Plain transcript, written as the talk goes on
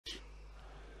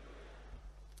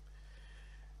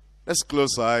Let's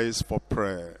close our eyes for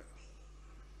prayer.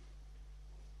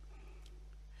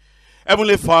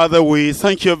 Heavenly Father, we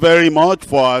thank you very much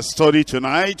for our study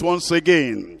tonight once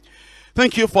again.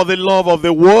 Thank you for the love of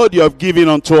the word you have given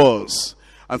unto us.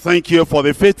 And thank you for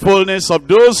the faithfulness of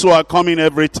those who are coming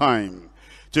every time.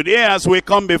 Today as we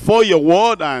come before your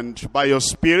word and by your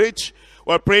spirit,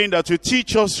 we're praying that you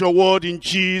teach us your word in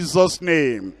Jesus'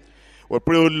 name. We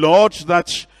pray, O Lord,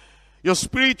 that your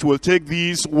spirit will take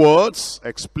these words,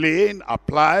 explain,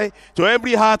 apply to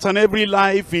every heart and every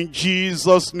life in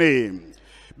Jesus' name.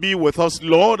 Be with us,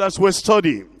 Lord, as we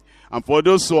study. And for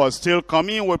those who are still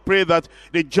coming, we pray that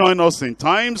they join us in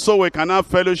time so we can have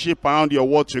fellowship around your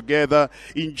word together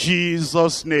in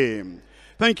Jesus' name.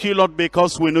 Thank you, Lord,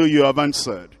 because we know you have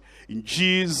answered. In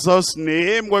Jesus'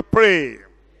 name we pray.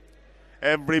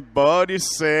 Everybody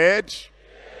said,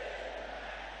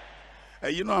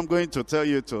 you know, I'm going to tell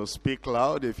you to speak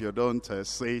loud if you don't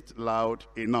say it loud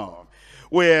enough.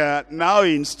 We're now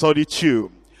in study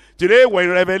 2. Today we're in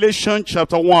Revelation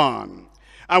chapter 1.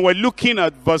 And we're looking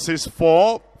at verses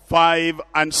 4, 5,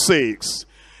 and 6.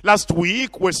 Last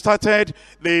week we started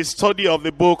the study of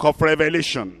the book of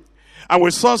Revelation. And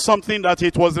we saw something that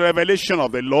it was the revelation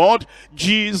of the Lord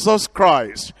Jesus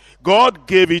Christ. God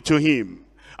gave it to him.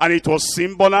 And it was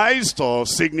symbolized or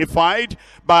signified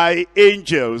by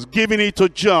angels, giving it to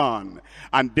John.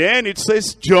 And then it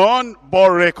says John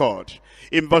bore record.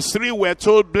 In verse 3 we're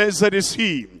told, blessed is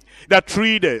he that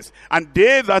readeth, and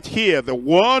they that hear the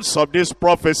words of this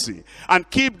prophecy, and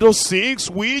keep those things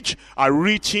which are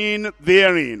written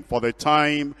therein, for the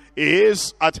time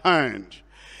is at hand.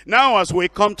 Now as we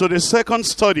come to the second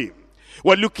study,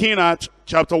 we're looking at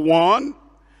chapter 1,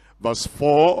 verse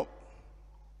 4,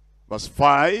 verse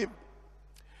 5,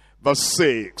 verse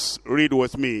 6. Read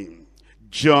with me.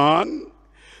 John,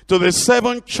 to the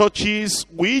 7 churches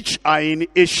which are in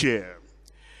Asia,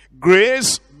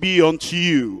 grace be unto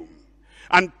you,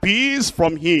 and peace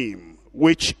from him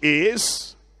which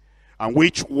is, and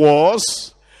which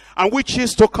was, and which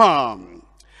is to come,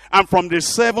 and from the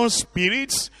 7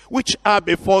 spirits which are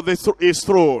before his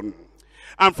throne,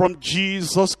 and from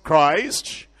Jesus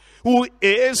Christ, who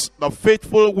is the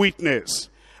faithful witness,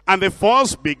 and the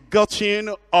first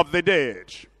begotten of the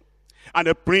dead, and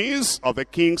the prince of the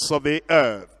kings of the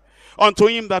earth, unto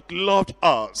him that loved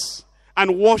us,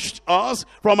 and washed us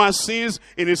from our sins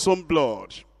in his own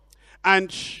blood.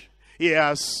 And he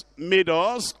has made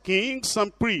us kings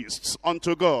and priests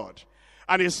unto God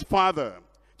and his Father.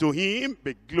 To him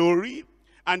be glory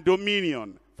and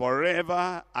dominion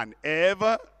forever and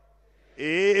ever.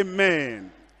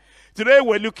 Amen. Today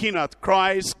we're looking at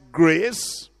Christ's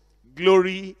grace,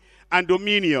 glory, and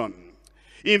dominion.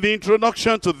 In the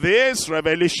introduction to this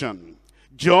revelation,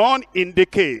 John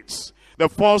indicates the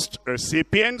first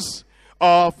recipients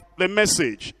of the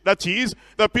message. That is,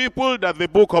 the people that the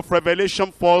book of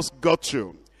Revelation first got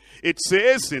to. It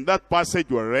says in that passage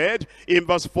we read in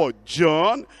verse 4,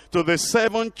 John, to the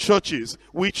 7 churches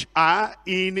which are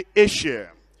in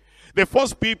Asia. The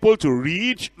first people to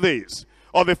read this,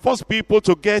 or the first people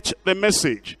to get the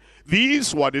message,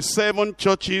 these were the 7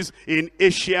 churches in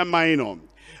Asia Minor.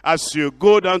 As you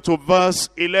go down to verse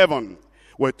 11,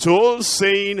 we're told,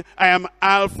 saying, I am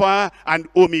Alpha and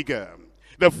Omega,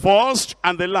 the first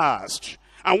and the last.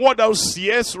 And what thou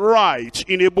seest write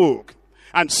in a book,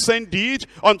 and send it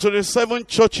unto the 7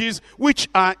 churches which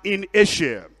are in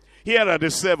Asia. Here are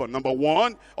the 7. Number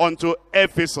 1, unto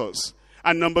Ephesus.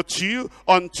 And number 2,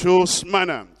 unto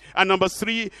Smyrna. And number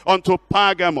 3, unto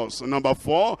Pergamos. And number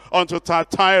 4, unto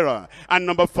Thyatira. And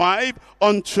number 5,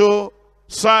 unto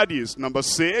Sardis. Number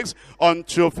 6,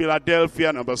 unto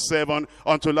Philadelphia. Number 7,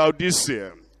 unto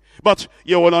Laodicea. But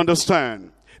you will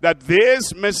understand that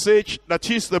this message, that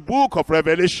is the book of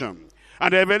Revelation,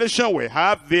 and the revelation we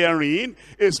have therein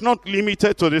is not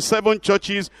limited to the 7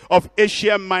 churches of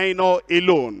Asia Minor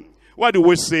alone. Why do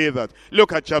we say that?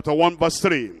 Look at chapter 1 verse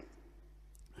 3.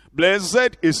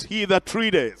 Blessed is he that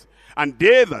readeth, and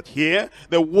they that hear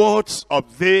the words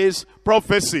of this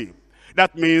prophecy.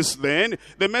 That means then,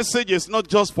 the message is not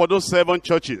just for those 7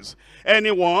 churches.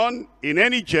 Anyone in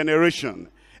any generation,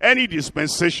 any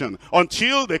dispensation,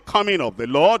 until the coming of the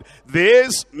Lord,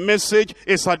 this message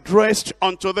is addressed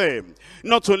unto them.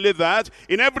 Not only that,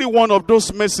 in every one of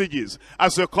those messages,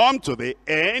 as you come to the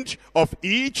end of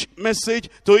each message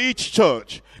to each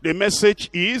church, the message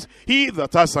is, he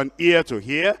that has an ear to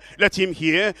hear, let him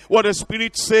hear what the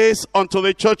Spirit says unto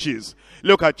the churches.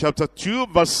 Look at chapter 2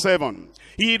 verse 7.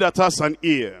 He that has an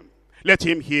ear, let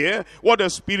him hear what the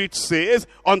Spirit says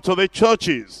unto the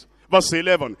churches. Verse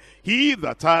 11, he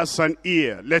that has an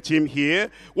ear, let him hear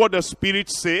what the Spirit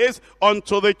says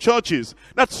unto the churches.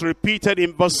 That's repeated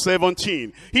in verse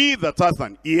 17. He that hath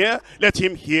an ear, let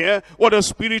him hear what the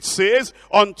Spirit says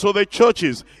unto the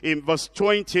churches. In verse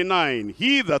 29,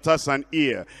 he that has an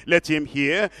ear, let him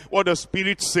hear what the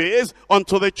Spirit says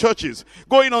unto the churches.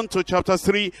 Going on to chapter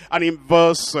 3 and in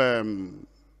verse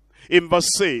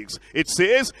 6, it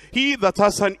says, he that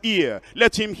has an ear,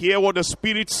 let him hear what the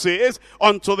Spirit says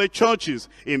unto the churches.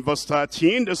 In verse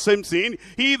 13, the same thing,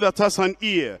 he that has an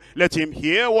ear, let him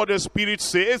hear what the Spirit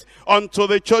says unto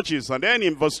the churches. And then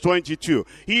in verse 22,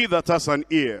 he that has an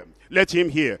ear, let him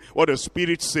hear what the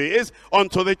Spirit says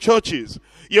unto the churches.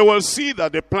 You will see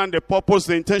that the plan, the purpose,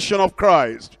 the intention of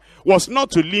Christ was not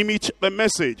to limit the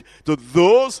message to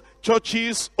those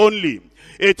churches only.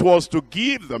 It was to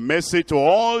give the message to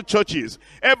all churches,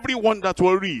 everyone that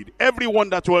will read, everyone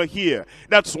that will hear.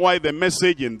 That's why the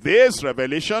message in this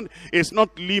revelation is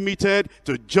not limited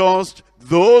to just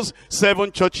those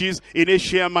 7 churches in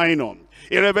Asia Minor.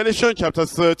 In Revelation chapter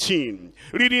 13,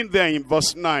 reading there in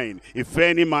verse 9, if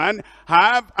any man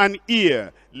have an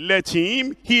ear, let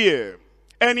him hear.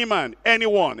 Any man,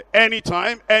 anyone,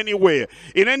 anytime, anywhere,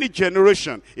 in any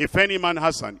generation, if any man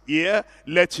has an ear,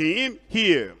 let him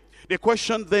hear. The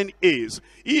question then is,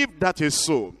 if that is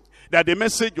so, that the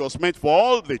message was meant for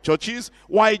all the churches,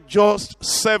 why just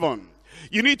 7?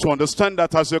 You need to understand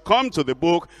that as you come to the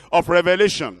book of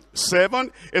Revelation, 7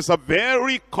 is a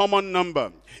very common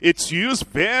number. It's used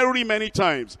very many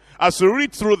times. As you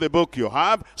read through the book, you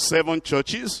have 7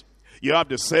 churches. You have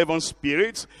the 7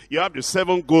 spirits, you have the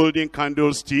 7 golden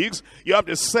candlesticks, you have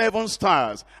the 7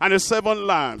 stars, and the 7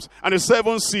 lamps, and the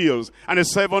 7 seals, and the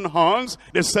 7 horns,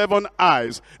 the 7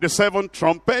 eyes, the 7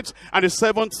 trumpets, and the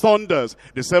 7 thunders,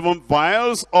 the 7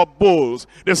 vials or bowls,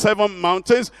 the 7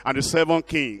 mountains, and the 7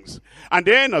 kings. And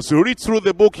then as you read through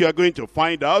the book, you are going to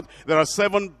find out there are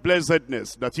 7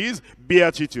 blessedness, that is,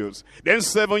 beatitudes. Then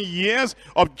 7 years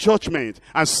of judgment,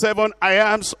 and 7 I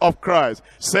ams of Christ,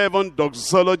 7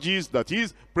 doxologies, that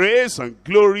is, praise and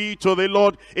glory to the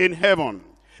Lord in heaven.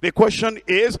 The question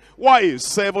is, why is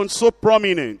 7 so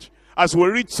prominent? As we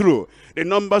read through, the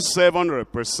number 7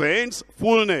 represents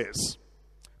fullness,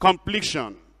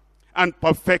 completion, and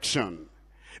perfection.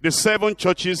 The 7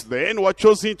 churches then were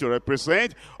chosen to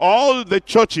represent all the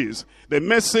churches. The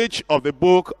message of the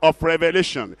book of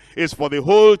Revelation is for the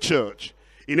whole church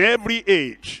in every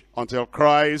age until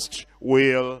Christ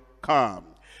will come.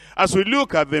 As we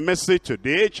look at the message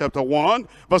today, chapter 1,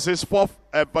 verses 4,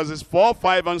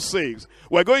 5, and 6,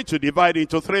 we're going to divide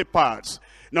into 3 parts.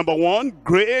 Number 1,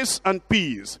 grace and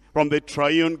peace from the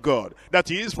triune God.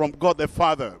 That is, from God the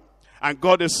Father, and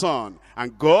God the Son,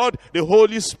 and God the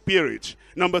Holy Spirit.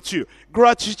 Number 2,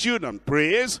 gratitude and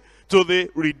praise to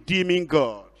the redeeming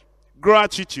God.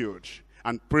 Gratitude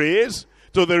and praise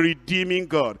to the redeeming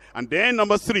God. And then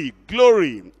number 3,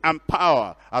 glory and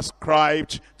power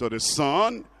ascribed to the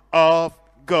Son of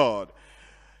God.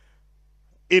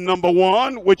 In number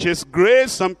 1, which is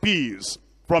grace and peace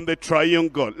from the triune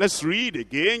God. Let's read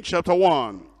again chapter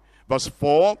 1, verse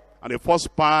 4 and the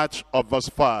first part of verse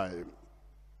 5.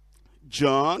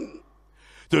 John,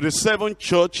 to the 7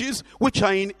 churches which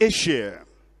are in Asia,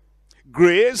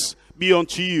 grace be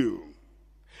unto you,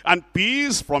 and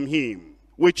peace from him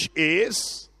which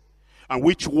is, and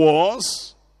which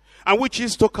was, and which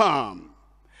is to come,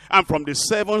 and from the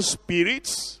 7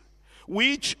 spirits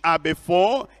which are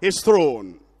before his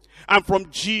throne, and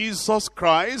from Jesus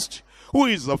Christ, who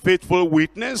is the faithful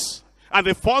witness, and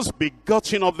the first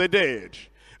begotten of the dead,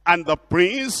 and the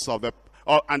prince of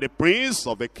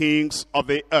the kings of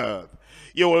the earth.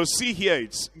 You will see here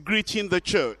it's greeting the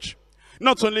church.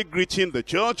 Not only greeting the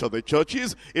church or the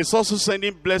churches, it's also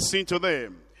sending blessing to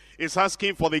them. It's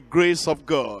asking for the grace of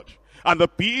God and the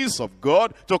peace of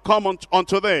God to come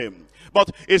unto them.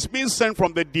 But it's being sent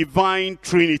from the divine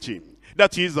Trinity.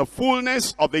 That is the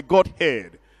fullness of the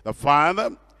Godhead. The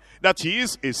Father, that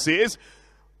is, it says,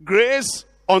 grace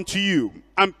unto you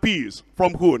and peace.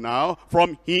 From who now?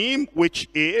 From him which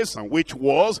is and which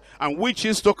was and which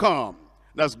is to come.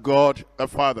 That's God the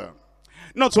Father.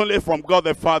 Not only from God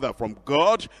the Father, from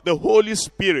God the Holy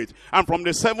Spirit, and from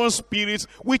the 7 spirits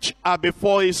which are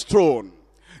before his throne.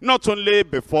 Not only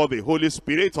before the Holy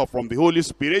Spirit or from the Holy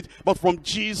Spirit, but from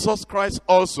Jesus Christ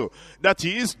also. That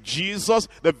is, Jesus,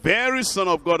 the very Son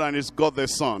of God, and is God the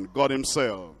Son, God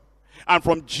himself. And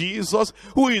from Jesus,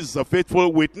 who is the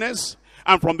faithful witness,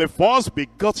 and from the first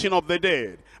begotten of the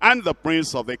dead, and the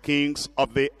prince of the kings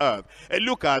of the earth. And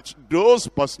look at those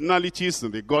personalities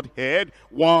in the Godhead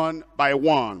one by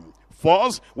one.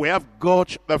 First, we have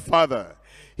God the Father.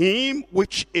 Him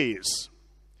which is,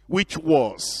 which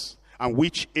was, and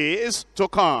which is to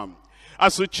come.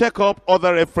 As you check up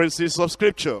other references of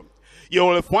scripture, you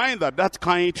will find that that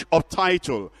kind of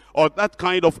title or that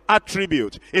kind of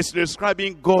attribute is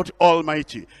describing God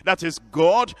Almighty. That is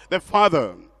God the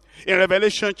Father. In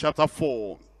Revelation chapter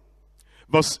 4,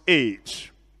 verse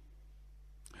 8.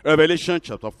 Revelation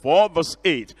chapter 4, verse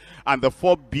 8. And the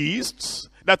four beasts,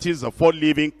 that is the four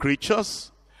living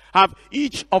creatures, have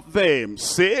each of them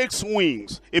 6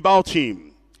 wings about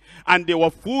him. And they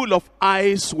were full of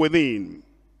eyes within.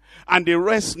 And they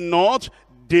rest not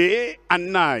day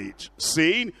and night,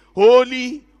 saying,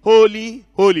 Holy, holy,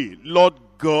 holy, Lord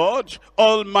God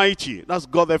Almighty. That's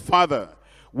God the Father,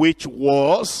 which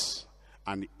was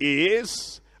and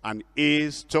is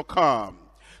to come.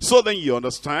 So then you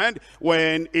understand,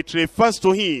 when it refers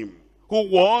to him who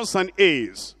was and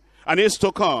is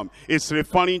to come, it's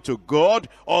referring to God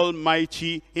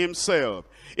Almighty himself.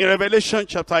 In Revelation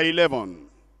chapter 11,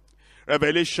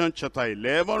 Revelation chapter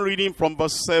 11, reading from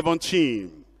verse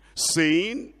 17,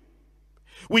 saying,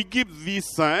 We give thee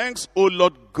thanks, O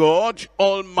Lord God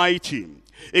Almighty.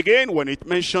 Again, when it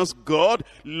mentions God,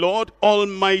 Lord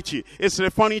Almighty, it's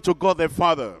referring to God the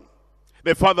Father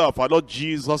of our Lord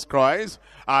Jesus Christ,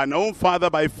 our own Father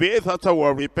by faith after we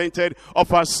have repented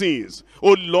of our sins.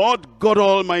 O Lord God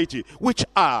Almighty, which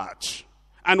art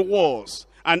and was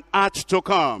and art to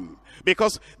come,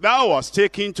 because thou hast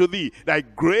taken to thee thy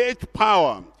great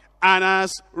power and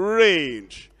hast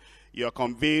reigned. You are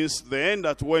convinced then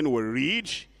that when we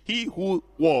read, he who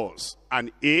was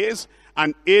and is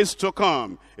to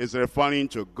come is referring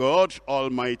to God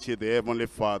Almighty, the Heavenly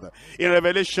Father. In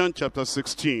Revelation chapter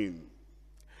 16,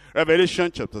 Revelation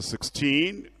chapter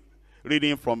 16,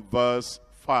 reading from verse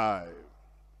 5.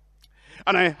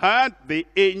 And I heard the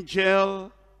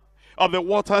angel of the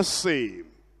waters say,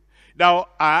 Thou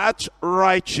art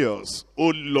righteous,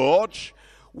 O Lord,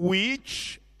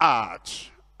 which art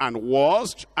and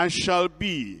wast and shall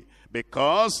be,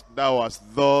 because thou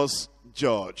hast thus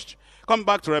judged. Come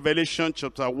back to Revelation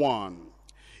chapter 1,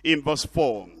 in verse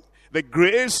 4. The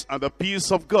grace and the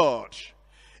peace of God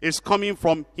is coming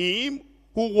from him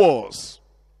who was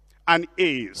and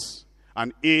is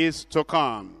to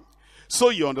come. So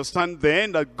you understand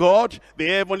then that God, the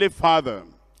Heavenly Father,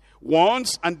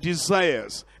 wants and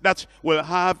desires that will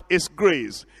have his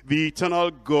grace. The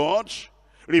eternal God,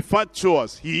 referred to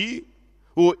as he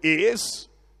who is,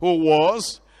 who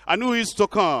was, and who is to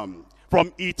come,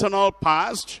 from eternal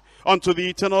past unto the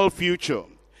eternal future.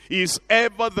 He is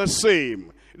ever the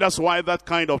same. That's why that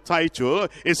kind of title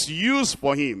is used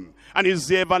for him. And he's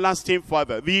the everlasting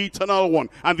Father, the eternal one,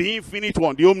 and the infinite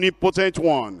one, the omnipotent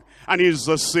one. And he's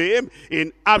the same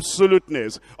in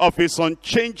absoluteness of his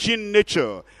unchanging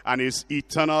nature and his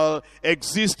eternal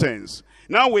existence.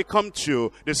 Now we come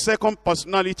to the second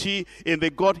personality in the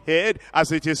Godhead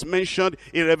as it is mentioned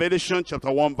in Revelation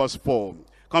chapter 1 verse 4.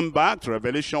 Come back to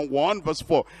Revelation 1 verse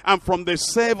 4. And from the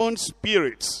 7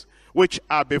 spirits which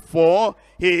are before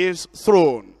his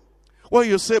throne. Well,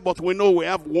 you say, but we know we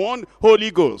have one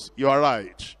Holy Ghost. You are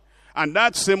right. And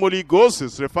that same Holy Ghost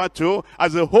is referred to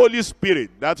as the Holy Spirit.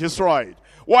 That is right.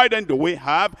 Why then do we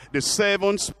have the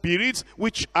 7 spirits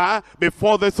which are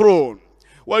before the throne?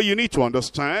 Well, you need to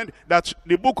understand that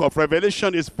the book of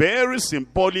Revelation is very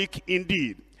symbolic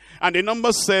indeed. And the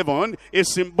number 7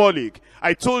 is symbolic.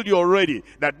 I told you already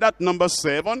that that number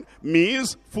 7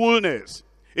 means fullness.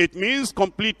 It means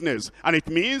completeness. And it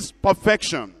means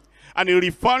perfection. And in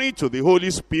referring to the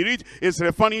Holy Spirit, it's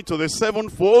referring to the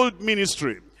 7-fold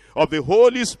ministry of the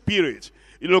Holy Spirit.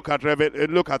 You look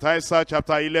at Isaiah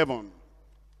chapter 11.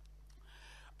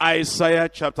 Isaiah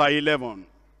chapter 11,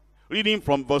 reading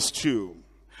from verse 2.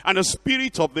 And the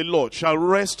Spirit of the Lord shall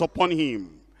rest upon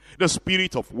him, the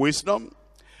Spirit of wisdom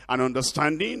and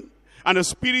understanding, and the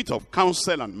Spirit of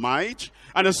counsel and might,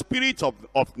 and the Spirit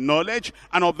of knowledge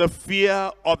and of the fear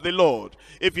of the Lord.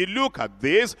 If you look at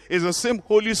this, it's the same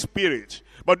Holy Spirit.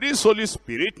 But this Holy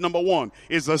Spirit, number 1,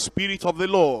 is the Spirit of the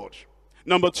Lord.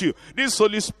 Number 2, this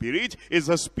Holy Spirit is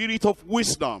the Spirit of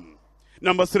wisdom.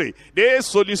 Number 3,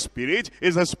 this Holy Spirit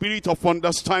is the Spirit of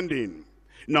understanding.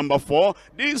 Number 4,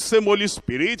 this same Holy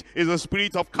Spirit is the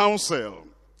Spirit of counsel.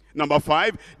 Number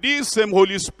 5, this same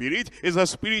Holy Spirit is the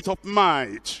Spirit of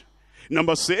might.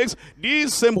 Number 6,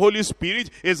 this same Holy Spirit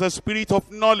is the Spirit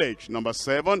of knowledge. Number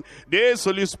 7, this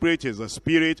Holy Spirit is the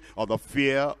Spirit of the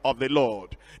fear of the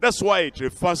Lord. That's why it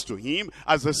refers to him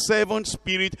as the 7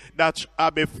 spirits that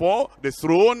are before the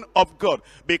throne of God,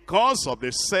 because of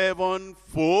the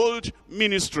 7-fold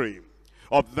ministry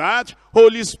of that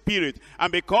Holy Spirit.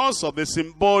 And because of the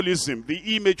symbolism,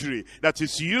 the imagery that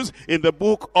is used in the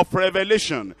book of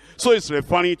Revelation, so it's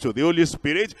referring to the Holy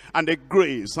Spirit, and the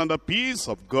grace and the peace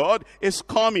of God is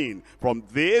coming from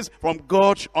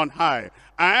God on high,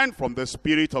 and from the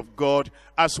Spirit of God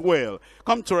as well.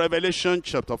 Come to Revelation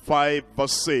chapter 5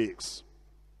 verse 6.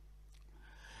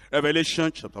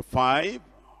 Revelation chapter 5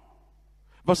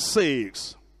 verse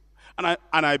 6. And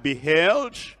I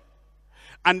beheld,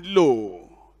 and lo,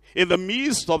 in the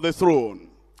midst of the throne,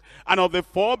 and of the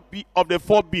four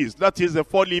beasts, that is the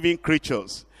four living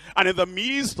creatures, and in the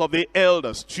midst of the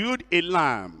elders stood a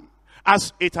lamb,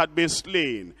 as it had been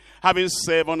slain, having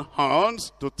 7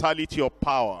 horns, totality of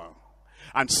power,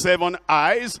 and 7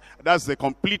 eyes, that's the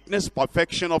completeness,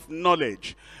 perfection of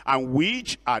knowledge, and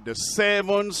which are the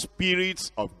 7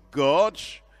 spirits of God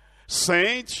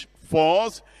sent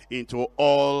forth into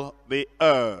all the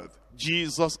earth.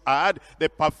 Jesus had the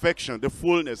perfection, the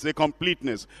fullness, the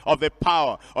completeness of the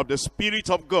power of the Spirit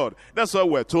of God. That's why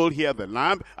we're told here the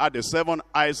Lamb had the 7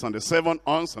 eyes and the 7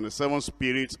 horns and the 7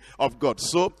 spirits of God.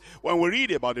 So when we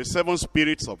read about the 7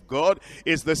 spirits of God,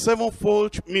 it's the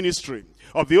 7-fold ministry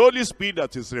of the Holy Spirit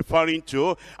that is referring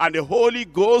to, and the Holy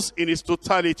Ghost in his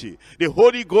totality, the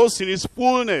Holy Ghost in his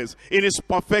fullness, in his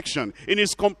perfection, in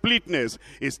his completeness,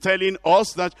 is telling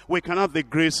us that we can have the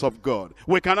grace of God,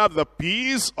 we can have the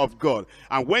peace of God.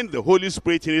 And when the Holy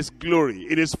Spirit in his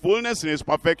glory, in his fullness, in his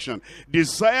perfection,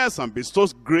 desires and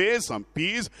bestows grace and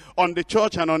peace on the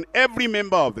church and on every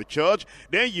member of the church,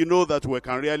 then you know that we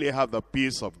can really have the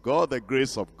peace of God, the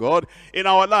grace of God in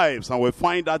our lives, and we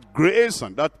find that grace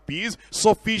and that peace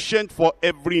sufficient for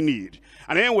every need.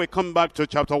 And then we come back to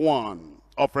chapter 1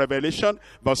 of Revelation,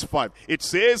 verse 5. It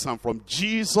says, and from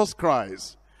Jesus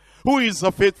Christ, who is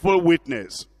a faithful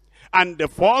witness, and the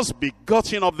first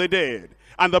begotten of the dead,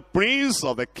 and the prince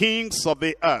of the kings of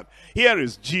the earth. Here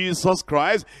is Jesus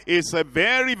Christ. It's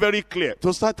very, very clear.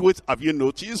 To start with, have you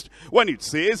noticed when it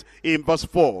says in verse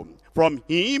 4, from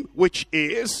him which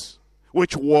is,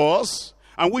 which was,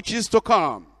 and which is to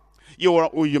come?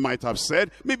 You might have said,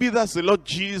 maybe that's the Lord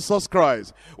Jesus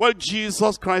Christ. Well,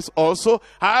 Jesus Christ also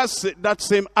has that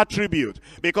same attribute.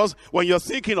 Because when you're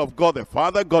thinking of God the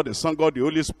Father, God the Son, God the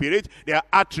Holy Spirit, their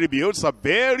attributes are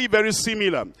very, very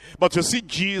similar. But you see,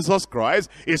 Jesus Christ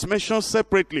is mentioned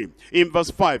separately in verse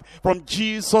 5. From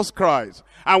Jesus Christ.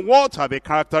 And what are the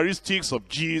characteristics of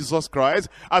Jesus Christ?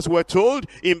 As we're told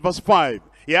in verse 5.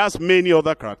 He has many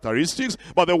other characteristics,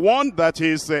 but the one that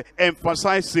is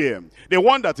emphasized here, the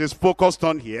one that is focused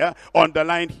on here,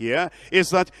 underlined here,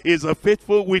 is that he is a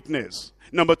faithful witness.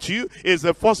 Number 2 is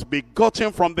the first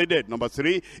begotten from the dead. Number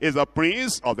 3 is the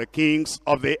prince of the kings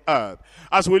of the earth.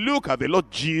 As we look at the Lord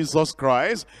Jesus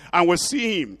Christ, and we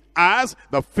see him as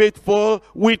the faithful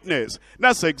witness,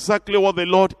 that's exactly what the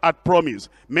Lord had promised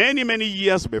many, many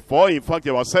years before. In fact,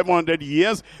 about 700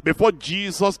 years before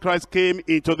Jesus Christ came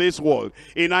into this world.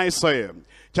 In Isaiah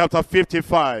chapter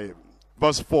 55,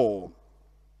 verse 4.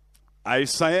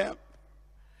 Isaiah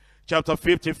chapter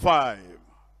 55,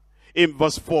 in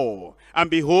verse 4. And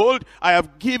behold, I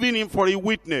have given him for a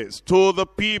witness to the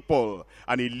people,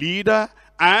 and a leader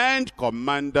and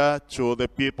commander to the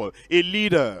people. A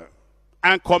leader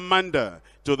and commander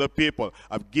to the people.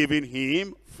 I've given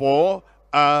him for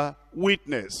a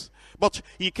witness. But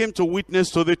he came to witness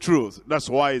to the truth. That's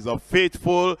why he's a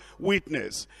faithful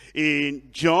witness. In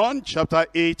John chapter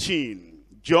 18,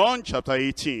 John chapter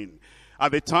 18,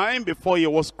 at the time before he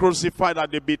was crucified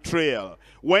at the betrayal,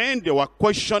 when they were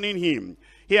questioning him,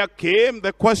 here came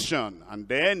the question, and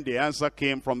then the answer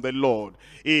came from the Lord.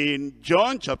 In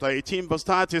John chapter 18, verse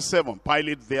 37,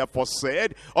 Pilate therefore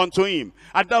said unto him,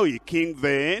 art thou a king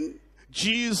then?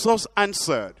 Jesus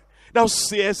answered, thou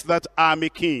sayest that I am a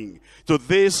king. To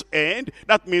this end,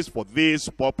 that means for this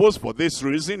purpose, for this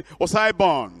reason, was I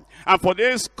born. And for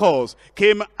this cause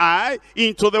came I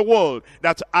into the world,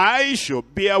 that I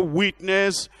should bear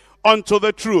witness unto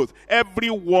the truth.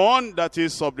 Everyone that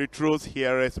is of the truth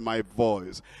heareth my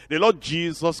voice. The Lord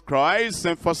Jesus Christ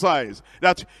emphasized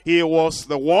that he was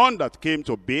the one that came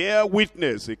to bear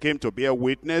witness. He came to bear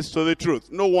witness to the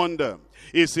truth. No wonder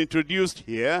he's introduced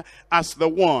here as the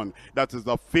one that is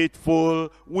the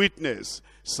faithful witness.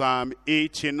 Psalm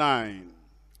 89.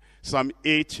 Psalm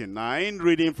 89,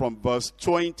 reading from verse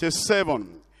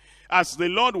 27. As the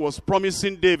Lord was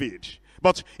promising David,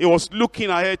 but he was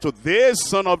looking ahead to this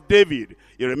son of David.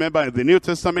 You remember in the New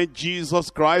Testament,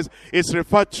 Jesus Christ is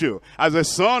referred to as the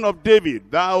son of David.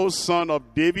 Thou son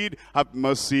of David, have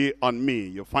mercy on me.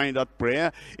 You find that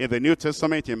prayer in the New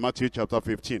Testament in Matthew chapter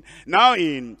 15. Now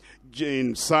in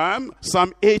Psalm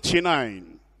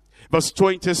 89, Verse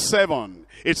 27,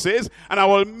 it says, and I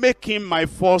will make him my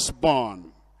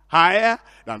firstborn, higher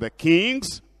than the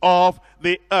kings of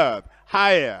the earth.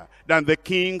 Higher than the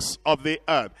kings of the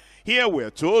earth. Here we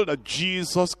are told that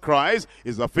Jesus Christ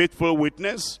is a faithful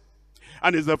witness,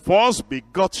 and is the first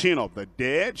begotten of the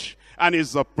dead, and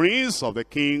is the prince of the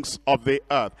kings of the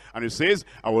earth. And it says,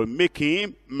 I will make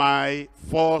him my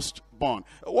firstborn.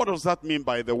 What does that mean,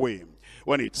 by the way?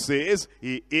 When it says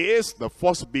he is the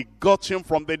first begotten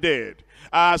from the dead.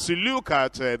 As you look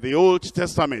at the Old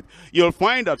Testament, you'll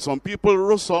find that some people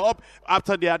rose up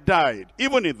after they had died.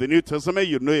 Even in the New Testament,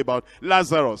 you know about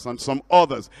Lazarus and some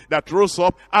others that rose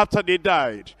up after they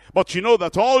died. But you know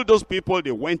that all those people,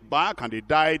 they went back and they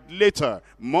died later,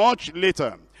 much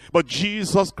later. But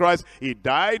Jesus Christ, he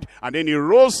died and then he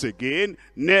rose again,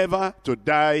 never to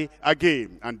die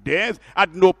again. And death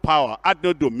had no power, had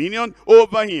no dominion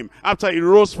over him after he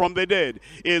rose from the dead.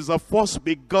 He is the first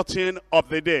begotten of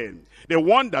the dead. The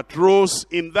one that rose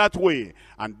in that way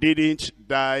and didn't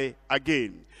die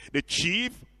again. The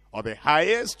chief or the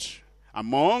highest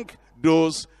among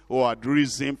those who had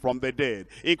risen from the dead.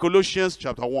 In Colossians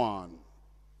chapter 1.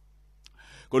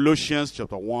 Colossians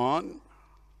chapter 1.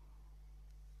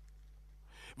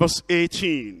 Verse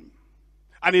 18.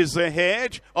 And is the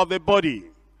head of the body,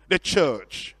 the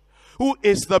church, who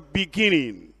is the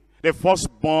beginning, the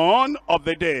firstborn of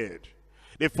the dead.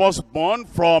 The firstborn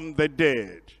from the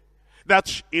dead.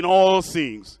 That in all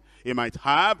things he might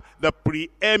have the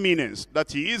preeminence.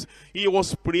 That is, he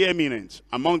was preeminent.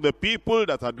 Among the people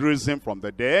that had risen from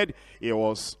the dead, he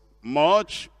was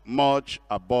much, much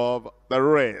above the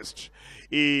rest.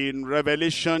 In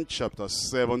Revelation chapter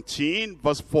 17,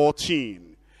 verse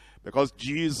 14, because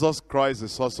Jesus Christ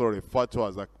is also referred to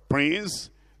as the prince,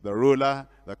 the ruler,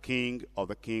 the king of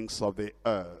the kings of the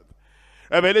earth.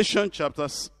 Revelation chapter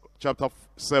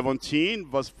 17,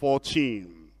 verse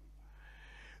 14.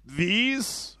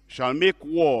 These shall make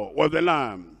war with the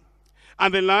Lamb,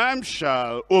 and the Lamb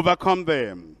shall overcome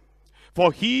them.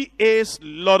 For he is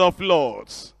Lord of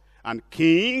lords, and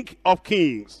King of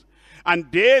kings.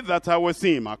 And they that are with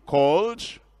him are called,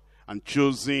 and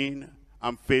chosen,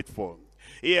 and faithful.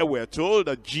 Here we are told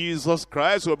that Jesus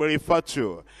Christ will be referred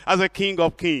to as the King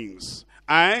of kings,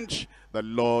 and the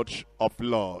Lord of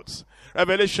lords.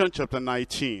 Revelation chapter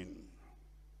 19,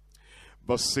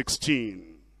 verse 16.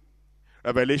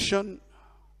 Revelation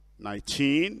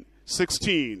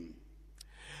 19:16.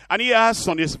 And he has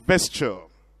on his vesture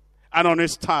and on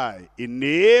his thigh a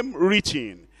name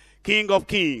written, King of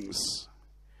kings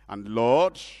and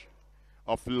Lord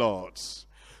of lords.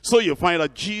 So you find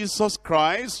that Jesus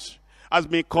Christ has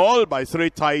been called by three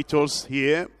titles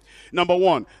here. Number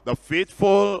one, the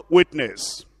faithful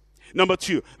witness. Number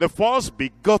two, the first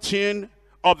begotten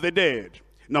of the dead.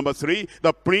 Number three,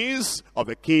 the prince of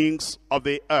the kings of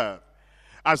the earth.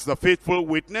 As the faithful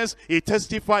witness, he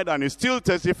testified and is still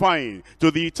testifying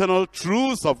to the eternal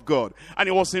truth of God. And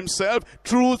he was himself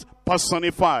truth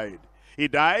personified. He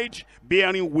died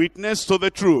bearing witness to the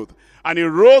truth. And he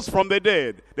rose from the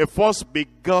dead, the first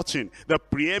begotten, the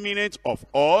preeminent of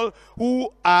all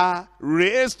who are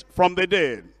raised from the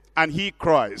dead. And he,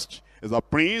 Christ, is the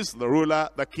prince, the ruler,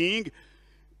 the king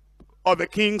of the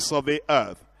kings of the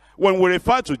earth. When we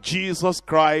refer to Jesus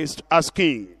Christ as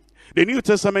king, the New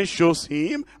Testament shows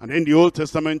him, and then the Old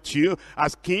Testament too,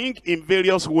 as king in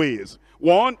various ways.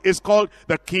 One is called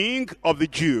the King of the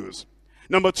Jews.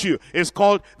 Number two is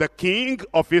called the King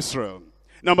of Israel.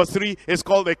 Number three is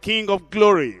called the King of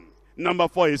Glory. Number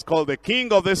four is called the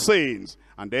King of the Saints.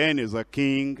 And then is the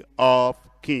King of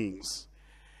Kings.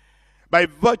 By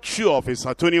virtue of his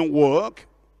atoning work,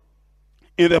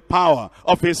 in the power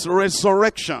of his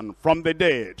resurrection from the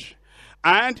dead,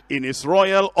 and in his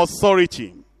royal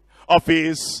authority, of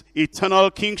his eternal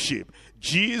kingship,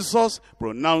 Jesus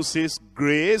pronounces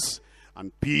grace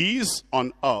and peace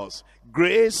on us.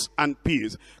 Grace and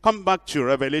peace. Come back to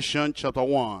Revelation chapter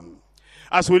 1.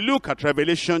 As we look at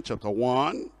Revelation chapter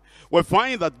 1, we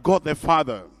find that God the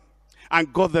Father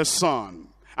and God the Son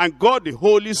and God the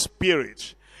Holy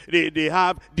Spirit, they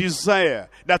have desire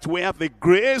that we have the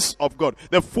grace of God,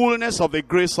 the fullness of the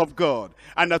grace of God,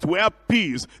 and that we have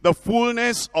peace, the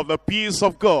fullness of the peace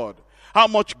of God. How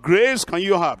much grace can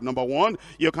you have? Number one,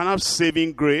 you can have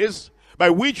saving grace, by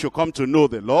which you come to know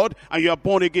the Lord, and you are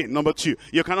born again. Number two,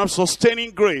 you can have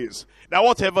sustaining grace, that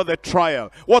whatever the trial,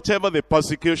 whatever the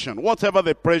persecution, whatever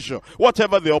the pressure,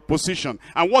 whatever the opposition,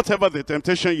 and whatever the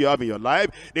temptation you have in your life,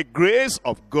 the grace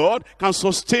of God can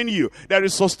sustain you. There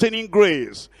is sustaining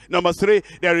grace. Number three,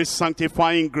 there is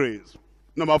sanctifying grace.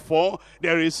 Number four,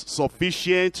 there is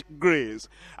sufficient grace.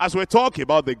 As we talk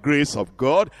about the grace of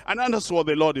God, and that's what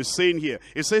the Lord is saying here.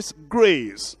 It says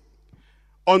grace.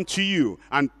 unto you,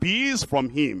 and peace from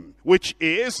him, which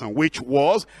is, and which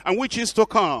was, and which is to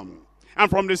come, and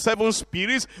from the seven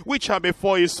spirits which are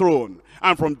before his throne,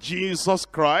 and from Jesus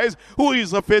Christ, who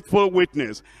is a faithful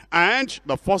witness, and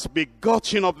the first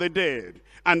begotten of the dead,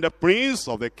 and the prince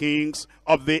of the kings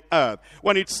of the earth.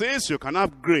 When it says you can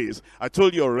have grace, I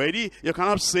told you already, you can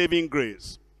have saving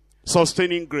grace,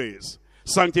 sustaining grace,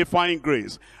 sanctifying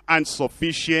grace, and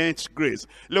sufficient grace.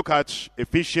 Look at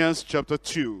Ephesians chapter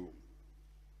 2.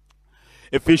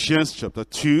 Ephesians chapter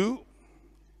 2,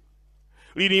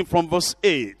 reading from verse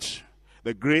 8.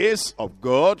 The grace of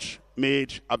God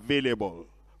made available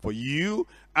for you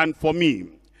and for me.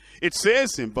 It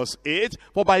says in verse 8,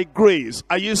 for by grace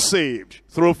are you saved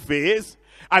through faith,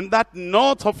 and that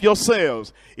not of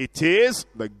yourselves. It is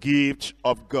the gift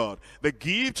of God. The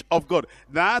gift of God.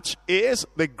 That is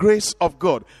the grace of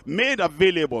God made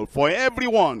available for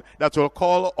everyone that will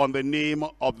call on the name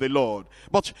of the Lord.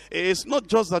 But it's not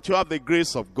just that you have the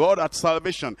grace of God at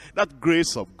salvation. That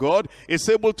grace of God is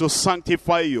able to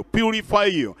sanctify you, purify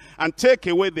you, and take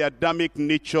away the Adamic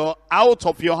nature out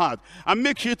of your heart, and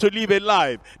make you to live a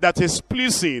life that is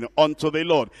pleasing unto the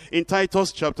Lord. In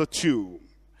Titus chapter 2.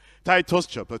 Titus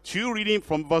chapter 2, reading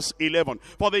from verse 11.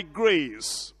 For the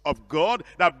grace of God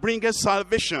that bringeth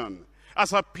salvation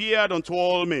has appeared unto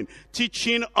all men,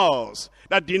 teaching us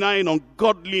that denying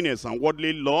ungodliness and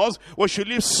worldly laws, we should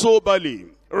live soberly,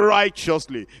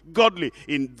 righteously, godly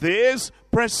in this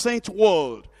present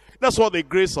world. That's what the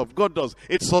grace of God does.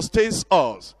 It sustains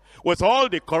us. With all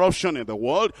the corruption in the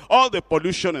world, all the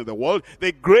pollution in the world,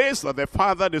 the grace that the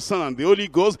Father, the Son, and the Holy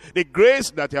Ghost, the grace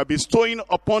that they are bestowing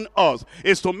upon us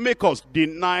is to make us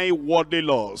deny worldly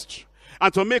lust,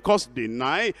 and to make us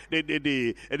deny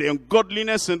the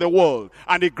ungodliness in the world.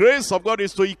 And the grace of God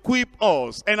is to equip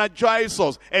us, energize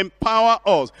us, empower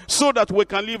us, so that we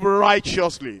can live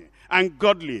righteously and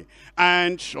godly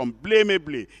and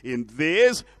unblameably in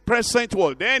this present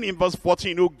world. Then in verse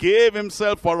 14, who gave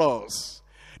himself for us,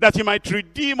 that he might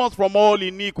redeem us from all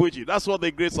iniquity. That's what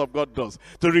the grace of God does.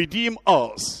 To redeem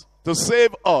us, to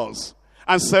save us,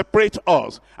 and separate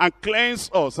us, and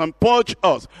cleanse us, and purge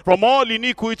us from all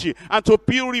iniquity, and to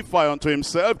purify unto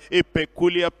himself a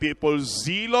peculiar people,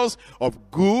 zealous of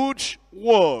good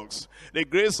works. The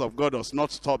grace of God does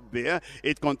not stop there.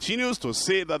 It continues to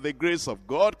say that the grace of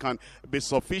God can be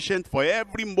sufficient for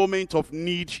every moment of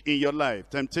need in your life.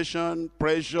 Temptation,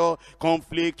 pressure,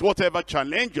 conflict, whatever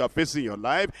challenge you are facing in your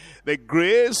life, the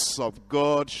grace of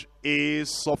God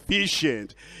is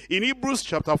sufficient. In Hebrews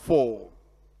chapter 4,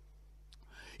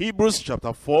 Hebrews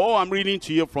chapter 4, I'm reading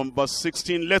to you from verse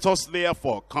 16. Let us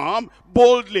therefore come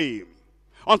boldly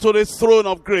unto the throne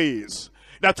of grace,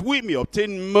 that we may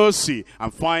obtain mercy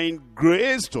and find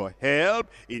grace to help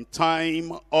in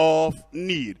time of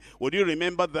need. Would you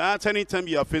remember that? Anytime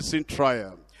you are facing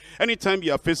trial, anytime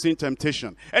you are facing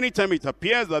temptation, anytime it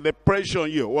appears that the pressure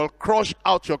on you will crush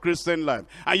out your Christian life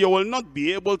and you will not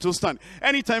be able to stand,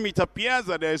 anytime it appears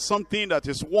that there is something that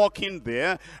is walking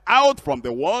there out from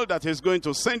the world that is going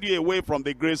to send you away from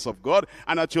the grace of God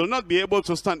and that you'll not be able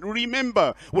to stand,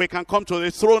 remember, we can come to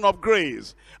the throne of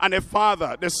grace, and the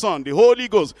Father, the Son, the Holy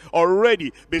Ghost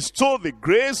already bestowed the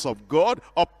grace of God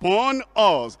upon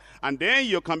us, and then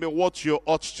you can be what you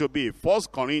ought to be. 1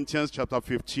 Corinthians chapter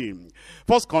 15.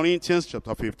 1 Corinthians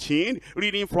chapter 15,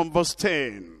 reading from verse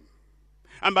 10.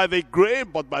 And by the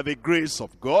grace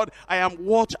of God, I am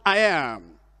what I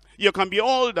am. You can be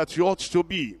all that you ought to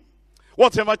be.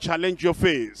 Whatever challenge you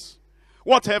face,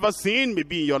 whatever sin may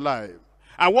be in your life,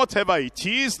 and whatever it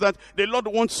is that the Lord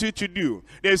wants you to do,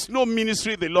 there is no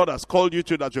ministry the Lord has called you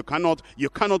to that you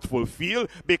cannot fulfill,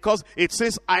 because it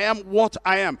says, I am what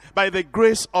I am by the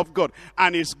grace of God.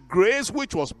 And his grace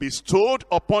which was bestowed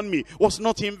upon me was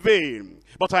not in vain,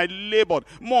 but I labored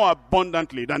more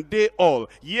abundantly than they all.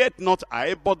 Yet not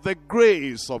I, but the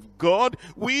grace of God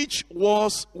which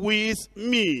was with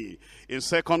me. In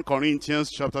 2 Corinthians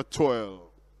chapter 12.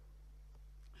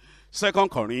 2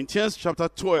 Corinthians chapter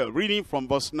 12, reading from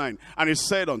verse 9. And he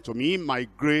said unto me, my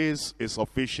grace is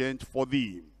sufficient for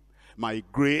thee. My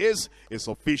grace is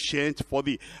sufficient for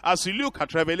thee. As you look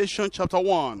at Revelation chapter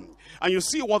 1, and you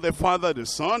see what the Father, the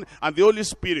Son, and the Holy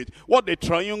Spirit, what the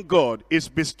triune God is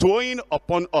bestowing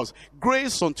upon us.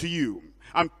 Grace unto you,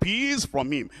 and peace from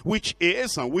him, which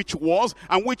is, and which was,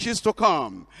 and which is to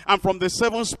come, and from the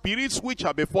seven spirits which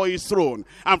are before his throne,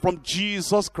 and from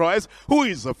Jesus Christ, who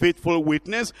is a faithful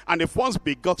witness, and the first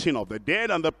begotten of the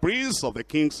dead, and the prince of the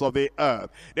kings of the earth.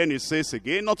 Then it says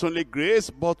again, not only grace,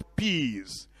 but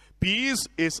peace. Peace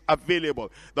is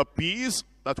available. The peace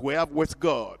that we have with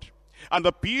God. and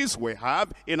the peace we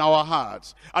have in our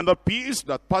hearts, and the peace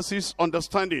that passes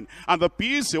understanding, and the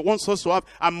peace he wants us to have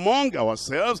among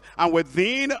ourselves and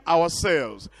within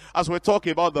ourselves. As we talk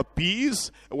about the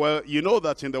peace, well, you know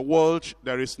that in the world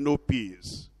there is no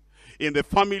peace. In the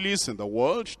families in the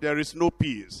world, there is no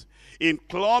peace. In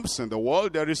clubs in the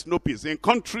world, there is no peace. In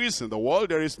countries in the world,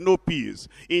 there is no peace.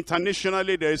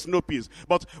 Internationally, there is no peace.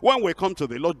 But when we come to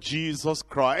the Lord Jesus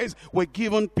Christ, we're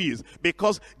given peace.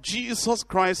 Because Jesus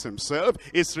Christ himself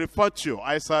is referred to,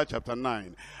 Isaiah chapter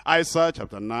 9. Isaiah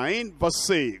chapter 9, verse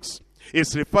 6.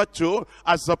 Is referred to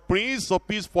as the Prince of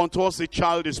Peace, for unto us a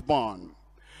child is born.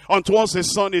 Unto us a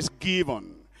son is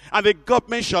given. And the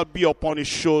government shall be upon his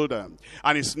shoulder,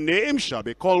 and his name shall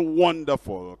be called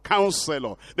Wonderful,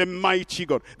 Counselor, the Mighty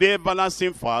God, the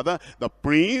Everlasting Father. The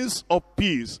Prince of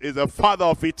Peace is the Father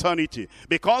of eternity,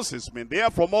 because he's been there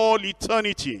from all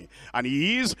eternity, and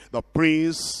he is the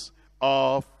Prince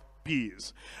of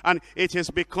Peace. And it is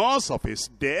because of his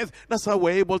death that's how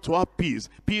we're able to have peace,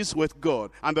 peace with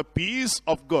God, and the peace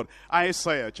of God.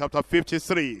 Isaiah chapter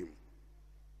 53.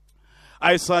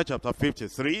 Isaiah chapter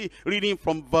 53, reading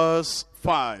from verse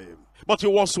 5. But he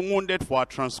was wounded for our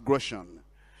transgression,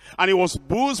 and he was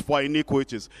bruised for our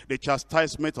iniquities. The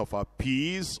chastisement of our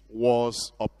peace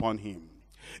was upon him.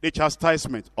 The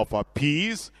chastisement of our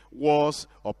peace was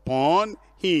upon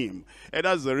him. And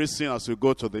that's the reason, as we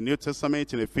go to the New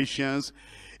Testament in Ephesians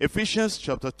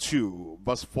chapter 2,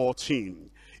 verse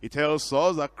 14. It tells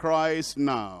us that Christ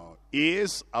now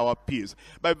is our peace,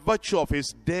 by virtue of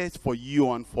his death for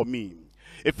you and for me.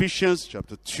 Ephesians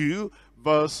chapter 2,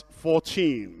 verse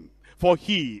 14. For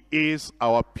he is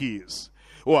our peace,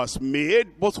 who has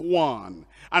made both one,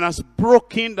 and has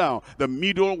broken down the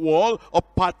middle wall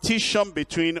of partition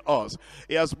between us.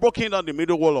 He has broken down the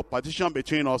middle wall of partition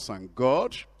between us and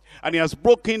God. And he has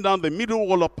broken down the middle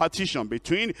wall of partition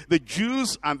between the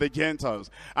Jews and the Gentiles.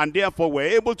 And therefore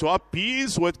we're able to have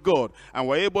peace with God. And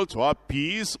we're able to have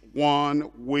peace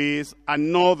one with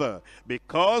another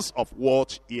because of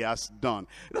what he has done.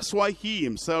 That's why he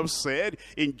himself said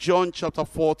in John chapter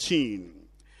 14.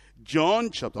 John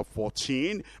chapter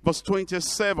 14 verse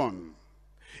 27.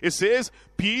 It says,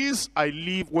 peace I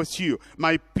leave with you.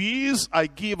 My peace I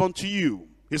give unto you.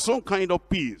 His own kind of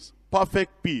peace.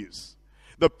 Perfect peace.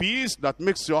 The peace that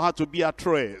makes your heart to be at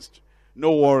rest.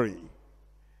 No worry,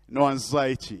 no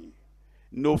anxiety,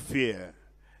 no fear,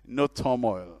 no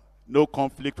turmoil, no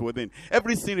conflict within.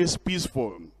 Everything is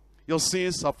peaceful. Your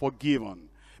sins are forgiven.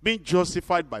 Being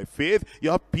justified by faith, you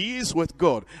have peace with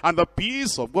God. And the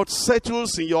peace of God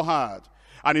settles in your heart.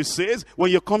 And it says,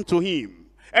 when you come to him,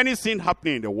 anything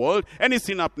happening in the world,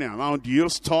 anything happening around you,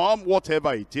 storm,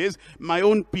 whatever it is, my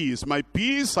own peace, my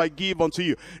peace I give unto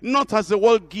you. Not as the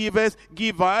world giveth,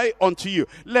 give I unto you.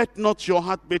 Let not your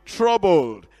heart be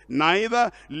troubled,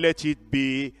 neither let it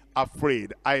be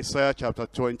afraid. Isaiah chapter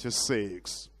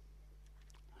 26.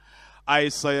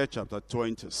 Isaiah chapter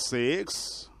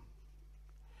 26,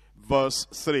 verse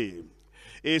 3.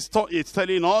 It's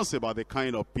telling us about the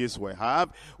kind of peace we have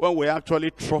when we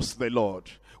actually trust the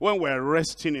Lord. When we're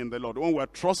resting in the Lord, when we're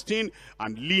trusting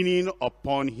and leaning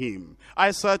upon him.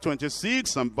 Isaiah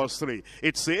 26 and verse 3,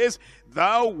 it says,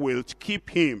 thou wilt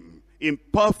keep him in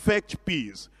perfect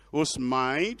peace, whose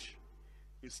mind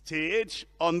is stayed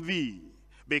on thee,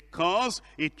 because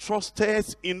he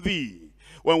trusteth in thee.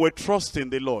 When we trust in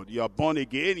the Lord, you are born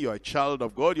again, you are a child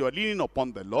of God, you are leaning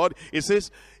upon the Lord. It says,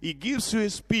 he gives you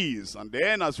his peace. And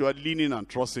then as you are leaning and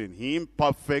trusting him,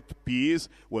 perfect peace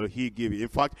will he give you. In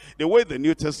fact, the way the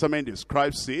New Testament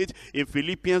describes it, in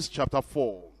Philippians chapter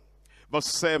 4,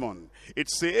 verse 7, it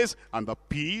says, and the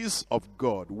peace of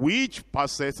God, which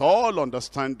passeth all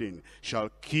understanding, shall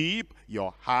keep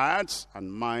your hearts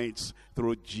and minds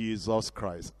through Jesus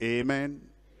Christ. Amen.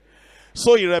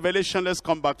 So in Revelation, let's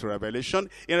come back to Revelation.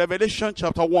 In Revelation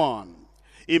chapter 1,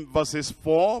 in verses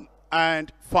 4 and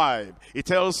 5, it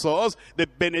tells us the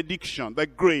benediction, the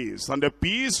grace, and the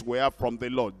peace we have from the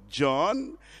Lord.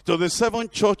 John, to the 7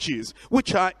 churches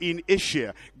which are in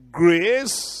Asia,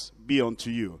 grace be unto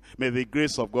you. May the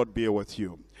grace of God be with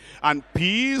you. And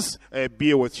peace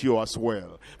be with you as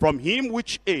well. From him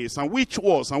which is, and which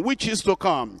was, and which is to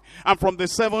come, and from the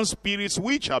 7 spirits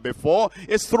which are before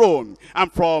his throne,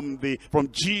 and from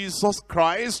Jesus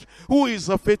Christ, who is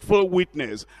a faithful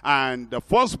witness, and the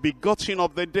first begotten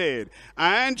of the dead,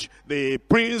 and the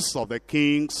prince of the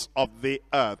kings of the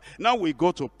earth. Now we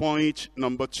go to point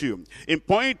number 2. In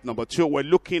point number 2, we're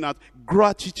looking at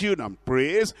gratitude and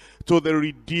praise to the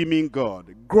redeeming God.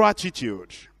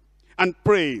 Gratitude and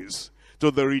praise to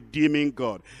the redeeming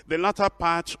God. The latter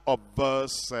part of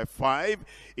verse 5,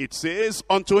 it says,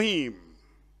 unto him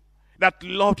that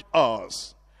loved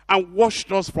us and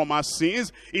washed us from our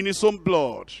sins in his own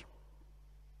blood,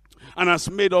 and has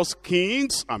made us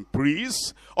kings and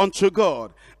priests unto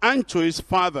God and to his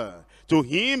Father. To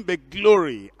him be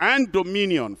glory and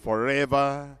dominion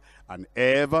forever and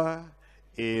ever.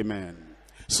 Amen.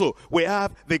 So we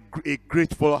have a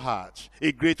grateful heart,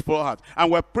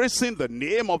 and we're praising the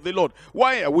name of the Lord.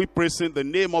 Why are we praising the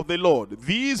name of the Lord?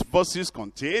 These verses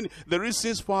contain the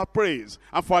reasons for our praise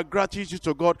and for our gratitude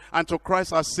to God and to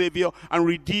Christ our Savior and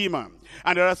Redeemer.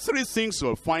 And there are three things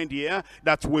you'll find here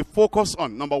that we focus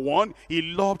on. Number one, he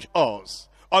loved us.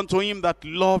 Unto him that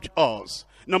loved us.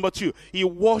 Number two, he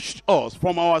washed us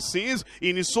from our sins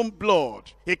in his own blood.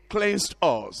 He cleansed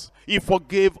us. He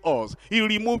forgave us. He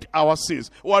removed our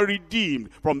sins. We are redeemed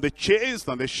from the chains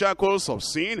and the shackles of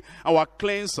sin. And we are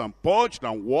cleansed and purged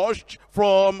and washed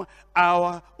from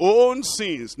our own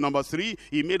sins. Number three,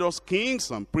 he made us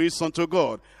kings and priests unto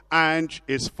God and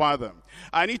his Father.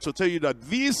 I need to tell you that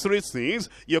these three things,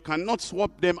 you cannot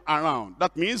swap them around.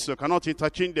 That means you cannot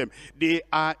interchange them. They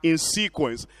are in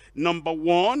sequence. Number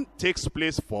one takes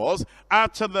place first.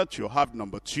 After that you have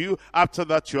number two. After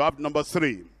that you have number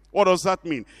three. What does that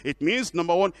mean? It means,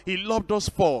 number one, he loved us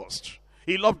first.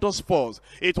 He loved us first.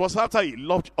 It was after he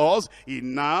loved us, he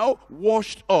now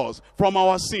washed us from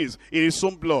our sins in his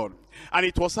own blood. And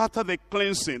it was after the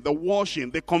cleansing, the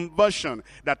washing, the conversion,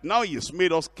 that now he has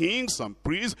made us kings and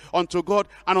priests unto God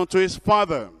and unto his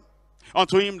Father.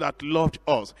 Unto him that loved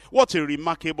us. What a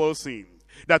remarkable thing,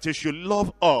 that he should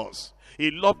love us.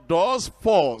 He loved us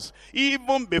first,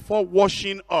 even before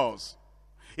washing us.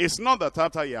 It's not that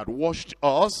after he had washed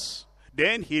us,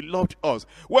 then he loved us.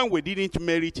 When we didn't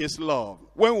merit his love,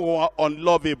 when we were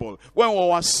unlovable, when we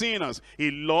were sinners,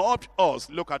 he loved us.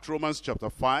 Look at Romans chapter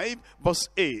 5, verse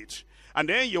 8. And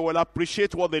then you will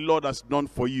appreciate what the Lord has done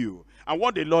for you. And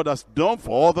what the Lord has done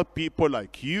for other people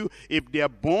like you, if they are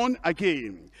born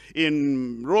again.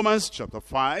 In Romans chapter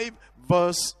 5,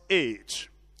 verse 8.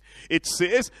 It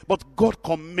says, but God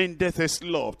commendeth his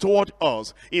love toward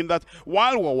us, in that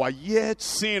while we were yet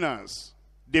sinners,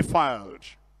 defiled,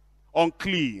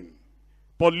 unclean,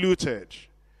 polluted,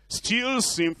 still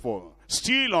sinful,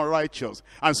 still unrighteous,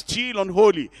 and still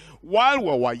unholy, while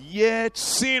we were yet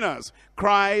sinners,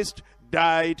 Christ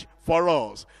died for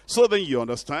us. So then you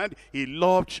understand, he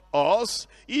loved us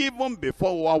even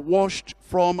before we were washed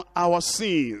from our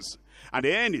sins. And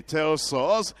then he tells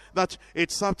us that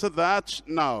it's after that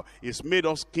now he's made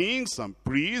us kings and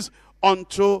priests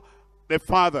unto the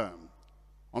Father,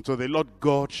 unto the Lord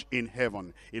God in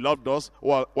heaven. He loved us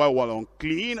while we were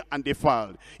unclean and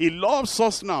defiled. He loves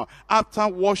us now after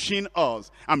washing us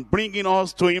and bringing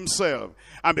us to himself.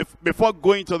 And before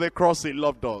going to the cross, he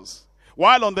loved us.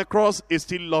 While on the cross, he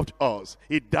still loved us.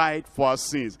 He died for our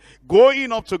sins.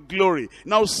 Going up to glory,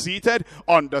 now seated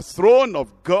on the throne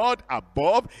of God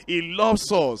above, he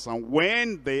loves us. And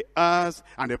when the earth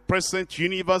and the present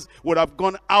universe would have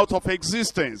gone out of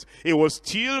existence, he will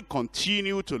still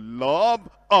continue to love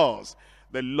us.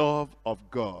 The love of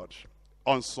God.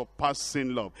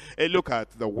 Unsurpassing love. Look at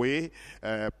the way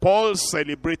Paul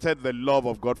celebrated the love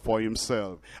of God for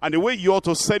himself, and the way you ought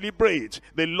to celebrate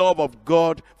the love of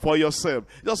God for yourself.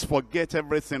 Just forget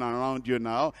everything around you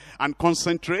now and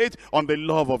concentrate on the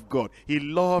love of God. He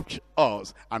loved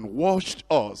us and washed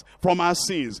us from our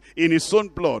sins in his own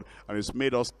blood, and has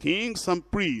made us kings and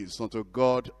priests unto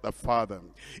God the Father.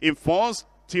 In 1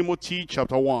 Timothy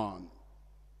chapter 1,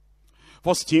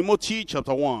 1 Timothy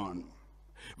chapter 1,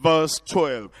 verse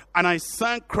 12, and I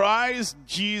thank Christ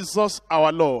Jesus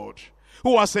our Lord,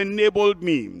 who has enabled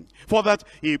me, for that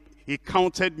he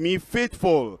counted me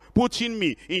faithful, putting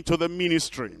me into the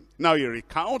ministry. Now he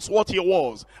recounts what he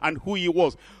was and who he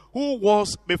was. Who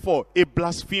was before? A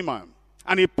blasphemer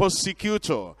and a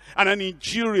persecutor and an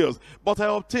injurious. But I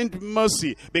obtained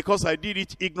mercy because I did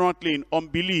it ignorantly in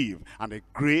unbelief. And the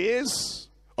grace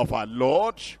of our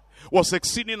Lord was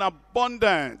exceeding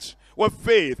abundant with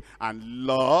faith and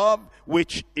love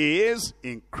which is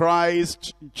in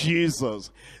Christ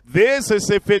Jesus. This is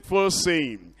a faithful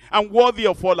saying and worthy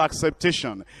of all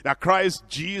acceptation, that Christ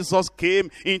Jesus came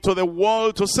into the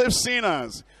world to save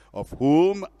sinners, of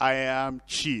whom I am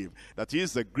chief. That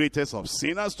is the greatest of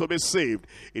sinners to be saved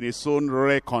in his own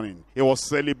reckoning. He was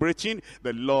celebrating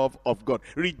the love of God,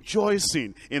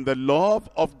 rejoicing in the love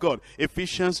of God.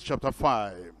 Ephesians chapter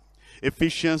 5.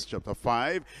 Ephesians chapter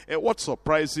 5. What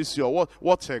surprises you, or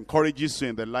what encourages you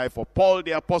in the life of Paul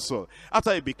the apostle?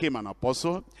 After he became an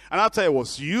apostle, and after he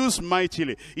was used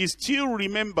mightily, he still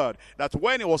remembered that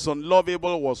when he was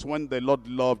unlovable was when the Lord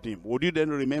loved him. Would you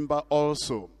then remember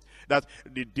also that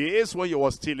the days when you were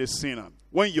still a sinner,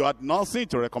 when you had nothing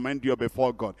to recommend you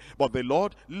before God, but the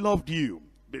Lord loved you?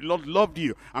 The Lord loved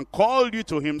you and called you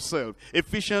to himself.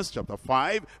 Ephesians chapter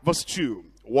 5, verse 2.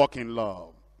 Walk in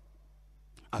love,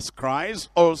 as Christ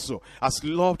also has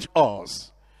loved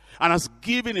us and has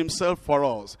given himself for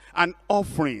us, an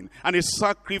offering and a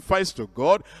sacrifice to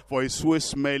God for a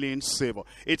sweet-smelling savor.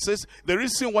 It says the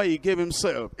reason why he gave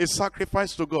himself a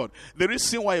sacrifice to God, the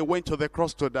reason why he went to the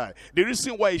cross to die, the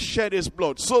reason why he shed his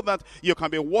blood so that you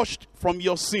can be washed from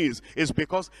your sins, is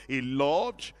because he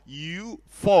loved you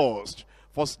first.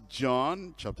 1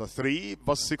 John chapter 3,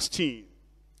 verse 16.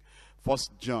 1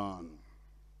 John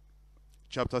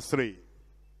chapter 3,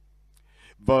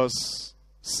 verse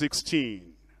 16.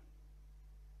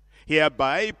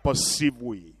 Hereby perceive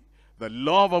we the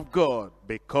love of God,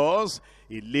 because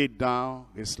he laid down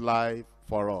his life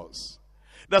for us.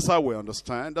 That's how we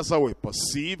understand, that's how we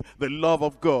perceive the love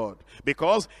of God,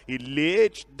 because he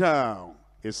laid down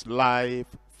his life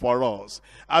for us.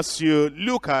 As you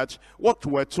look at what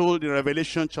we're told in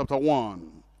Revelation chapter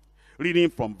 1, reading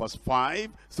from verse 5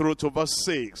 through to verse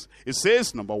 6, it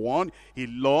says, number 1, he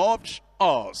loved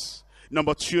us.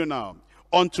 Number 2 now,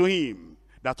 unto him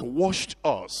that washed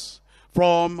us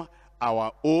from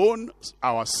our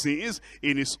sins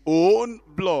in his own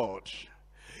blood.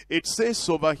 It says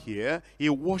over here, he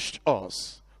washed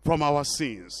us from our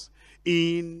sins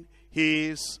in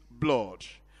his blood.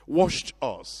 Washed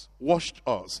us, washed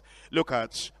us. Look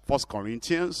at 1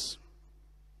 Corinthians.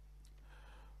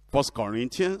 1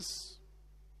 Corinthians.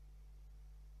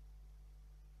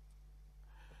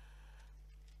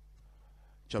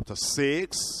 Chapter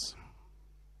 6.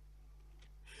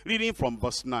 Reading from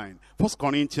verse 9. 1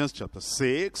 Corinthians chapter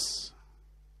 6.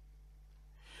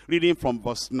 Reading from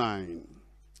verse 9.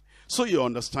 So you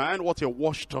understand what he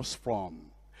washed us from.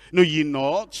 Know ye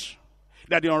not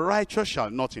that the unrighteous shall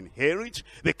not inherit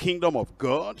the kingdom of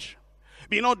God?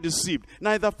 Be not deceived,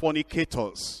 neither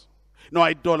fornicators, nor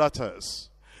idolaters,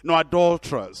 nor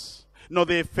adulterers, nor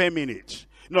the effeminate,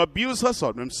 nor abusers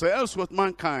of themselves with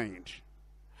mankind.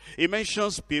 He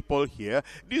mentions people here.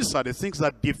 These are the things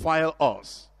that defile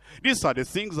us. These are the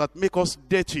things that make us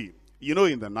dirty. You know,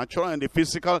 in the natural and the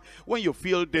physical, when you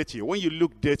feel dirty, when you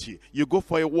look dirty, you go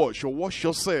for a wash, you wash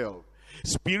yourself.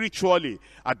 Spiritually,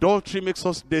 adultery makes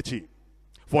us dirty.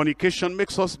 Fornication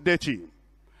makes us dirty.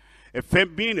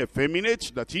 Being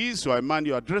effeminate, that is, you are a man,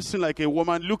 you are dressing like a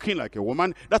woman, looking like a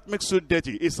woman, that makes you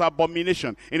dirty. It's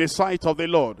abomination in the sight of the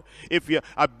Lord. If you're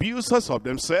abusers of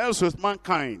themselves with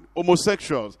mankind,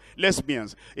 homosexuals,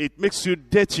 lesbians, it makes you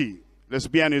dirty.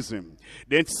 Lesbianism.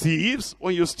 Then thieves,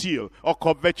 when you steal, or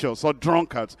covetous, or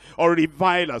drunkards, or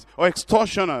revilers, or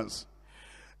extortioners,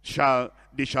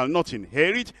 they shall not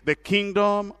inherit the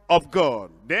kingdom of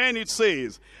God. Then it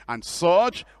says, and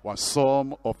such were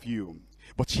some of you,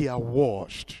 but ye are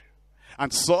washed.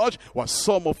 And such were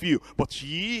some of you, but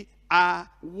ye are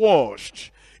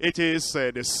washed. It is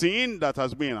the sin that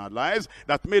has been in our lives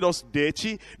that made us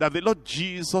dirty, that the Lord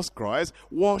Jesus Christ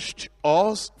washed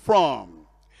us from.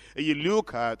 You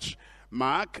look at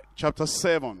Mark chapter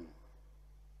 7.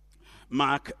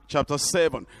 Mark chapter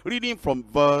 7, reading from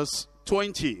verse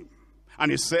 20.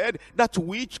 And he said, that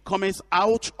which cometh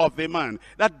out of the man,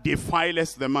 that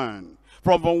defileth the man.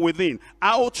 From within,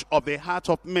 out of the heart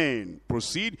of men,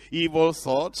 proceed evil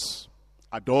thoughts,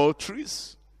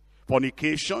 adulteries,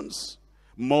 fornications,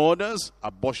 murders,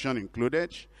 abortion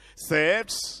included,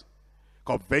 thefts,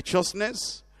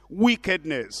 covetousness,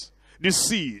 wickedness,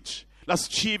 deceit,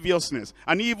 lasciviousness,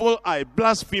 an evil eye,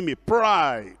 blasphemy,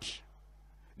 pride.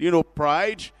 Do you know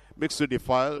pride makes you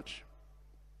defiled?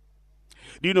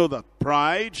 Do you know that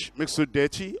pride makes you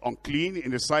dirty, unclean in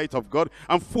the sight of God?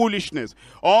 And foolishness.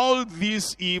 All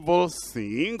these evil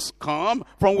things come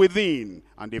from within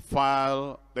and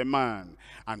defile the man.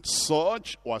 And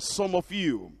such were some of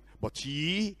you, but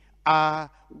ye are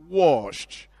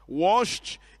washed.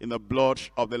 Washed in the blood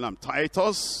of the Lamb.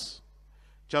 Titus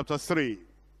chapter 3.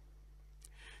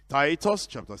 Titus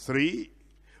chapter 3,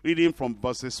 reading from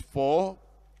verses 4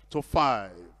 to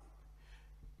 5.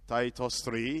 Titus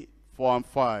 3, 4 and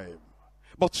 5.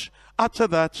 But after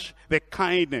that, the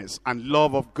kindness and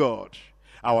love of God,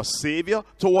 our Savior,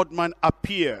 toward man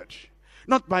appeared,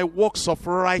 not by works of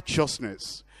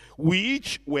righteousness,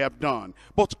 which we have done,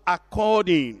 but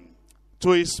according to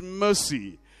his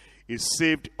mercy, he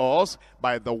saved us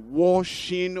by the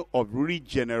washing of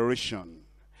regeneration.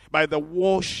 By the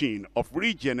washing of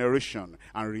regeneration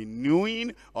and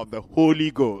renewing of the Holy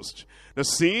Ghost. The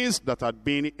sins that had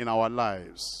been in our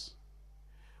lives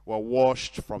were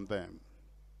washed from them,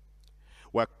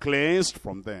 were cleansed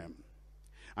from them,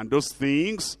 and those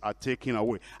things are taken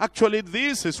away. Actually,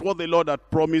 this is what the Lord had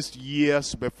promised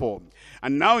years before.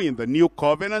 And now in the new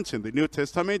covenant, in the New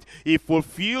Testament, he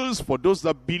fulfills for those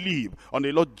that believe on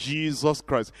the Lord Jesus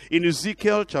Christ. In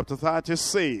Ezekiel chapter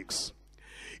 36,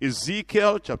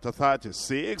 Ezekiel chapter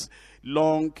 36,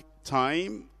 long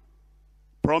time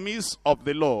promise of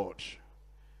the Lord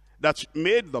that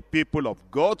made the people of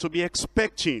God to be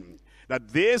expecting that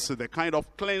this is the kind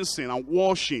of cleansing and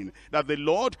washing that the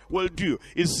Lord will do.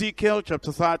 Ezekiel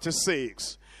chapter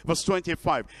 36, verse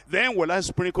 25. Then will I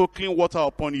sprinkle clean water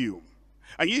upon you,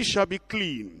 and ye shall be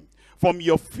clean. From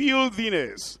your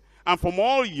filthiness and from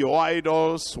all your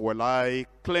idols will I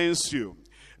cleanse you.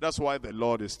 That's why the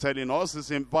Lord is telling us, is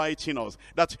inviting us,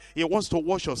 that he wants to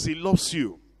wash us. He loves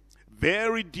you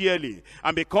very dearly.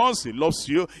 And because he loves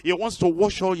you, he wants to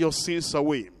wash all your sins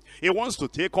away. He wants to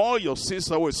take all your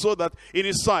sins away so that in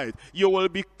his sight you will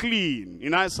be clean.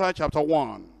 In Isaiah chapter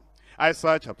 1.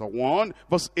 Isaiah chapter 1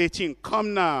 verse 18.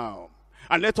 Come now,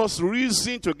 and let us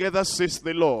reason together, says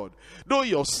the Lord. Though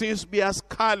your sins be as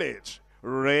scarlet,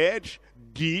 red,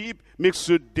 deep, makes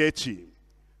you dirty,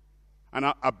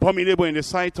 and abominable in the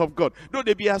sight of God. Though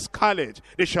they be as scarlet,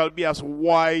 they shall be as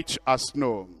white as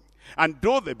snow. And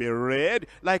though they be red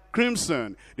like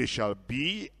crimson, they shall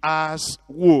be as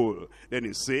wool. Then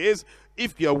it says,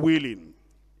 if you are willing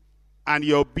and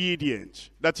you're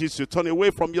obedient, that is, you turn away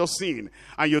from your sin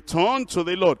and you turn to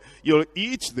the Lord, you'll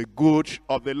eat the good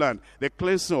of the land. The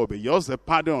cleansing will be yours, the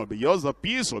pardon will be yours, the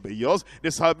peace will be yours,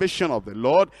 the salvation of the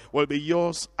Lord will be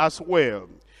yours as well.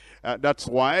 That's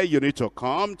why you need to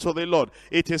come to the Lord.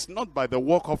 It is not by the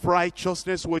work of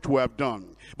righteousness which we have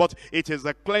done, but it is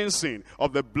the cleansing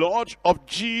of the blood of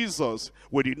Jesus.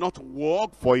 We did not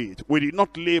work for it. We did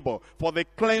not labor for the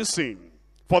cleansing,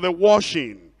 for the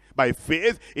washing. By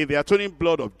faith in the atoning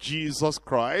blood of Jesus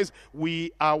Christ,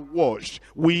 we are washed,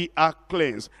 we are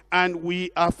cleansed, and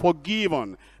we are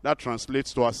forgiven. That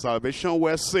translates to our salvation.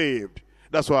 We're saved.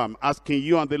 That's why I'm asking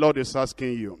you, and the Lord is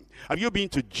asking you. Have you been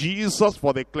to Jesus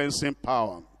for the cleansing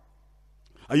power?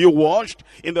 Are you washed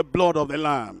in the blood of the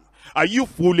Lamb? Are you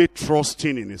fully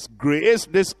trusting in his grace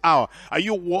this hour? Are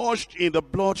you washed in the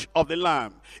blood of the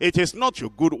Lamb? It is not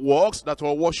your good works that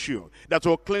will wash you, that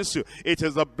will cleanse you. It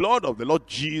is the blood of the Lord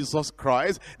Jesus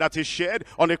Christ that is shed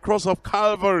on the cross of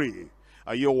Calvary.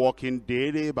 Are you walking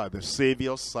daily by the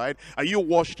Savior's side? Are you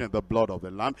washed in the blood of the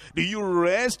Lamb? Do you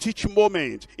rest each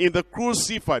moment in the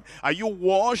crucified? Are you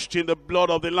washed in the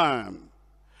blood of the Lamb?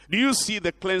 Do you see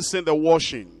the cleansing, the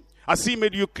washing? Has he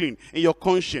made you clean in your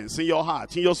conscience, in your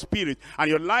heart, in your spirit, and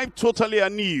your life totally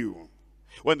anew?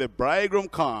 When the bridegroom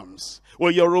comes,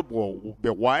 will your robe be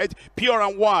white, pure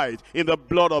and white in the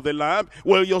blood of the Lamb?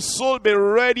 Will your soul be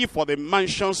ready for the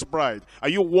mansion's bride? Are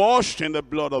you washed in the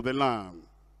blood of the Lamb?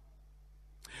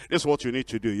 This is what you need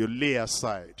to do. You lay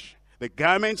aside the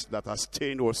garments that are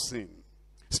stained with sin,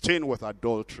 stained with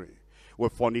adultery,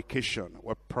 with fornication,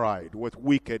 with pride, with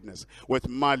wickedness, with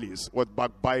malice, with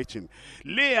backbiting.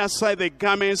 Lay aside the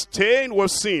garments stained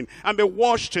with sin and be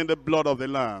washed in the blood of the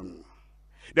Lamb.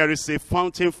 There is a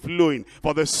fountain flowing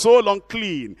for the soul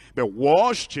unclean. Be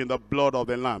washed in the blood of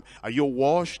the Lamb. Are you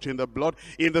washed in the blood?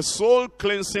 In the soul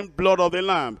cleansing blood of the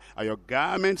Lamb. Are your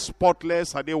garments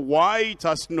spotless? Are they white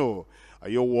as snow? Are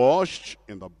you washed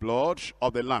in the blood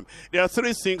of the Lamb? There are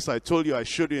three things I told you, I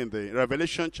showed you in the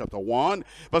Revelation chapter 1,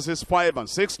 verses 5 and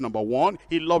 6. Number 1,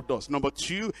 he loved us. Number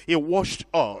 2, he washed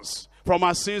us from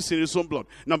our sins in his own blood.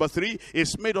 Number 3,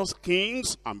 he's made us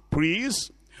kings and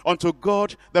priests unto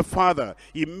God the Father.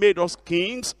 He made us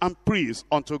kings and priests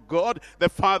unto God the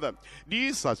Father.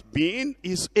 This has been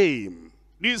his aim.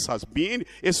 This has been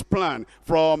his plan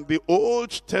from the Old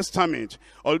Testament.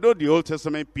 Although the Old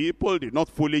Testament people did not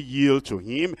fully yield to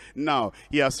him, now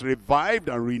he has revived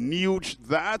and renewed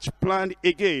that plan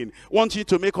again, wanting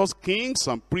to make us kings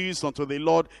and priests unto the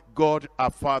Lord God our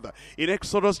Father. In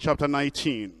Exodus chapter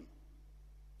 19,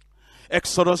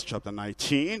 Exodus chapter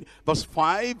 19, verse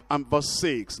 5 and verse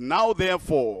 6. Now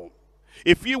therefore,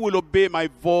 if you will obey my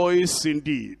voice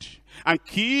indeed, and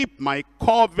keep my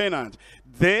covenant,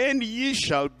 then ye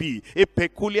shall be a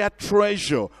peculiar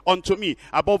treasure unto me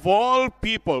above all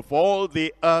people, for all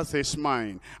the earth is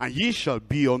mine. And ye shall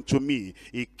be unto me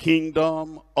a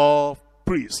kingdom of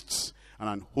priests and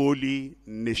an holy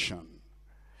nation.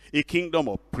 A kingdom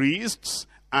of priests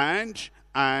and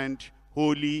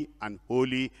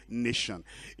holy nation.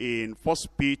 In 1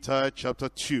 Peter chapter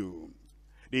 2,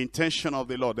 the intention of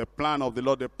the Lord, the plan of the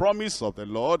Lord, the promise of the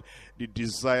Lord, the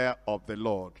desire of the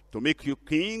Lord, to make you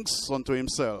kings unto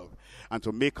himself, and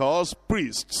to make us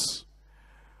priests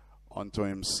unto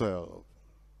himself.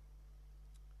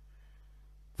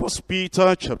 1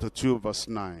 Peter chapter 2 verse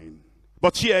 9.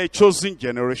 But ye are a chosen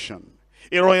generation,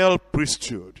 a royal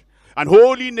priesthood, an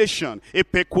holy nation, a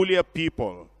peculiar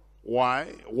people. Why?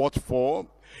 What for?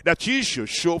 That ye should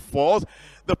show forth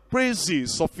the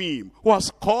praises of him who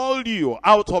has called you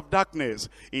out of darkness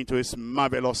into his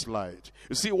marvelous light.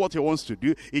 You see what he wants to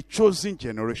do? A chosen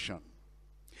generation,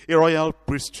 a royal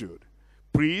priesthood,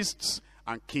 priests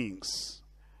and kings.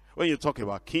 When you talk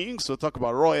about kings, you talk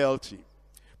about royalty.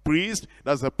 Priest,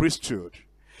 that's the priesthood.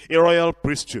 A royal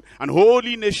priesthood, and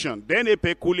holy nation, then a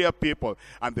peculiar people.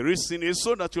 And the reason is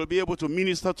so that you'll be able to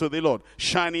minister to the Lord,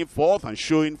 shining forth and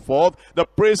showing forth the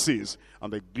praises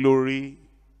and the glory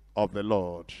of the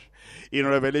Lord. In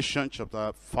Revelation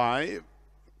chapter 5,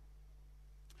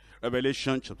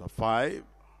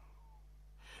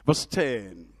 verse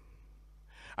 10,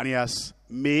 and he has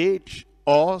made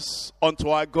us unto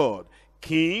our God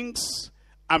kings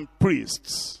and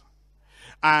priests,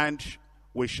 and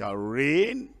we shall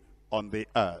reign on the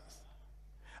earth.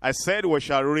 I said we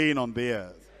shall reign on the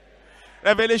earth.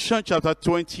 Revelation chapter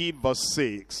 20 verse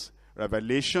 6.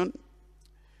 Revelation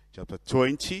chapter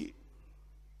 20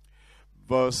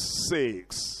 verse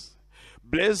 6.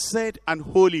 Blessed and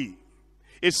holy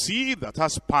is he that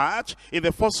has part in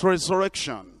the first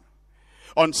resurrection.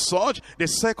 On such the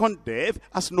second death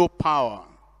has no power,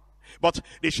 but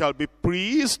they shall be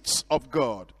priests of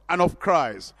God and of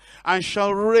Christ, and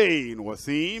shall reign with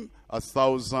him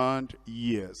 1,000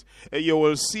 years. You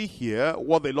will see here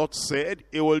what the Lord said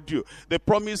he will do. The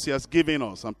promise he has given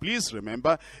us. And please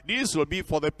remember, this will be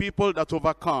for the people that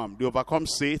overcome. They overcome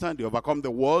Satan, they overcome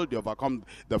the world, they overcome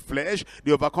the flesh,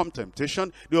 they overcome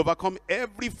temptation, they overcome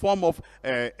every form of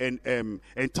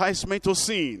enticement to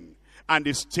sin. And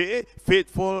they stay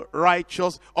faithful,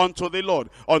 righteous unto the Lord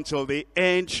until the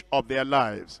end of their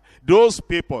lives. Those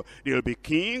people, they'll be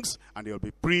kings and they'll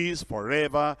be priests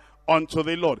forever unto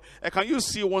the Lord. Can you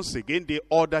see once again the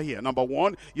order here? Number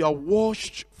one, you are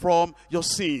washed from your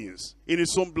sins in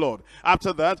his own blood.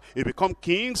 After that, you become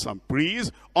kings and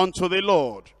priests unto the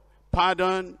Lord.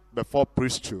 Pardon before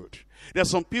priesthood. There are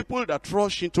some people that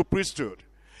rush into priesthood.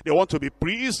 They want to be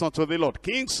priests unto the Lord,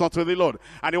 kings unto the Lord.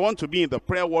 And they want to be in the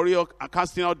prayer warrior,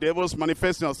 casting out devils,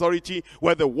 manifesting authority.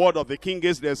 Where the word of the king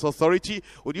is, there's authority.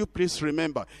 Would you please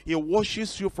remember, he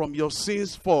washes you from your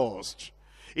sins first.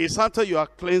 It's after you are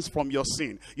cleansed from your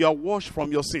sin, you are washed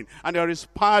from your sin, and there is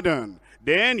pardon.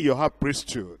 Then you have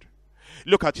priesthood.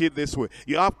 Look at it this way.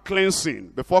 You have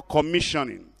cleansing before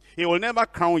commissioning. He will never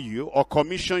crown you or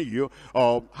commission you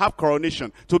or have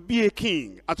coronation to be a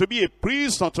king and to be a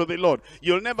priest unto the Lord.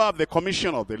 You'll never have the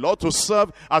commission of the Lord to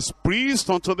serve as priest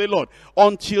unto the Lord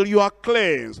until you are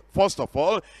cleansed. First of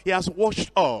all, he has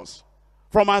washed us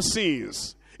from our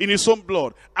sins in his own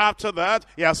blood. After that,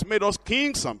 he has made us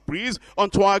kings and priests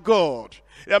unto our God.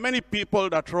 There are many people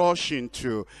that rush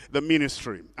into the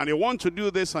ministry and they want to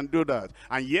do this and do that,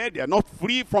 and yet they are not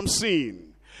free from sin.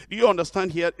 Do you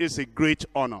understand? Here is a great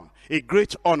honor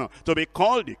to be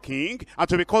called a king and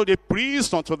to be called a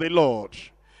priest unto the Lord.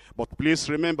 But please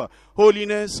remember,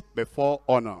 holiness before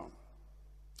honor.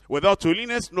 Without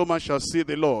holiness, no man shall see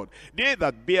the Lord. They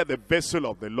that bear the vessel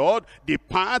of the Lord,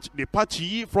 depart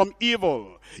ye from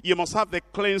evil. You must have the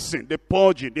cleansing, the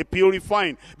purging, the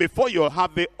purifying, before you'll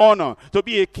have the honor to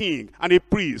be a king and a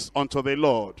priest unto the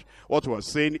Lord. What we're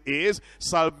saying is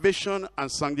salvation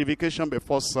and sanctification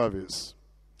before service.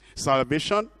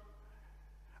 Salvation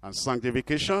and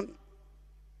sanctification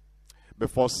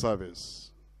before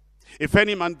service. If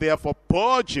any man therefore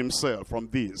purge himself from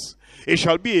this, he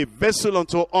shall be a vessel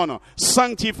unto honor,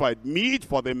 sanctified, meet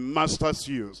for the master's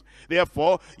use.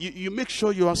 Therefore, you make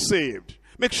sure you are saved.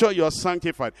 Make sure you are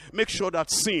sanctified. Make sure that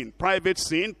sin, private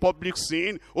sin, public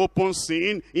sin, open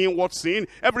sin, inward sin,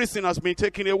 everything has been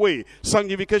taken away.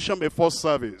 Sanctification before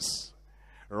service.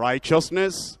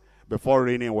 Righteousness before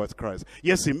reigning with Christ.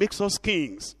 Yes, he makes us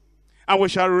kings, and we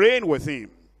shall reign with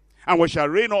him, and we shall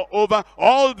reign over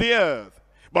all the earth.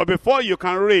 But before you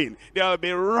can reign, there will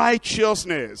be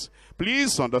righteousness.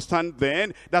 Please understand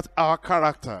then that our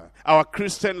character, our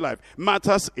Christian life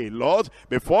matters a lot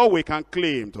before we can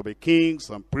claim to be kings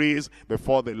and priests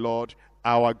before the Lord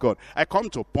our God. I come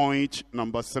to point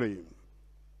number 3.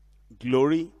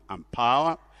 Glory and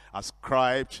power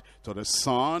ascribed to the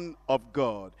Son of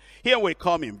God. Here we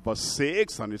come in verse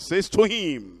 6, and it says, to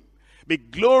him be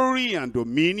glory and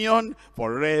dominion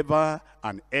forever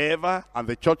and ever. And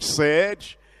the church said,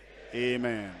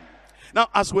 amen. Now,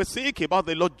 as we think about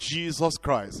the Lord Jesus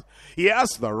Christ, he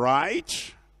has the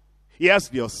right, he has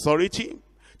the authority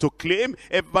to claim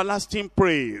everlasting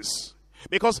praise,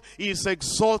 because he is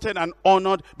exalted and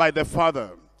honored by the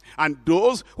Father. And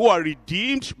those who are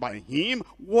redeemed by him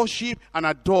worship and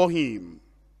adore him.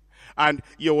 And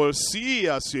you will see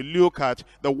as you look at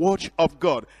the word of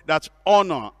God that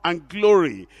honor and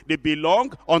glory, they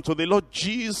belong unto the Lord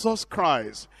Jesus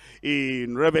Christ.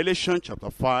 In Revelation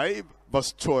chapter 5,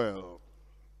 verse 12.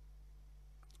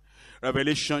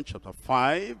 Revelation chapter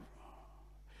 5,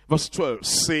 verse 12,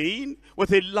 saying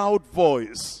with a loud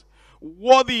voice,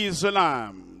 worthy is the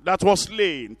Lamb that was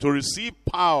slain to receive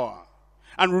power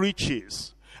and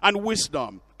riches and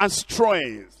wisdom and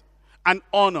strength and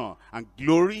honor and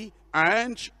glory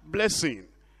and blessing.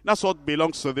 That's what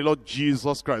belongs to the Lord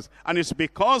Jesus Christ. And it's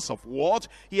because of what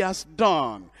he has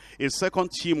done. In 2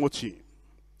 Timothy,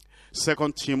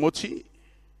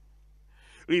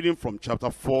 reading from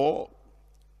chapter 4,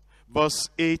 verse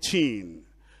 18.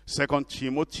 2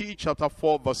 Timothy chapter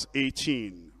 4, verse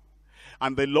 18.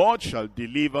 And the Lord shall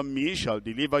deliver me, shall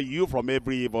deliver you from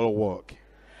every evil work,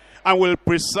 and will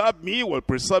preserve me, will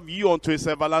preserve you unto his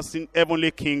everlasting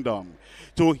heavenly kingdom.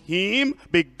 To him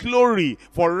be glory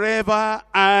forever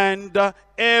and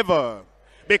ever.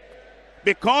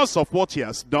 Because of what he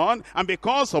has done, and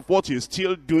because of what he is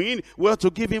still doing, we are to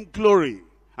give him glory.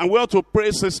 And we are to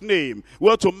praise his name. We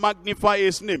are to magnify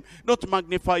his name. Don't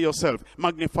magnify yourself.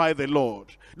 Magnify the Lord.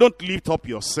 Don't lift up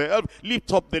yourself.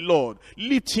 Lift up the Lord.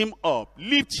 Lift him up.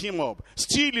 Lift him up.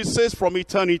 Still it says from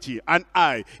eternity, and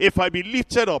I, if I be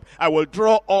lifted up, I will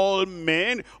draw all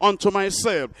men unto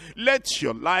myself. Let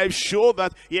your life show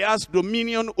that he has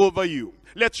dominion over you.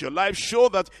 Let your life show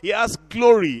that he has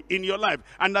glory in your life,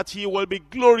 and that he will be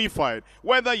glorified.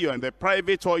 Whether you're in the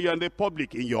private or you're in the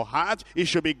public, in your heart, he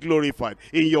should be glorified.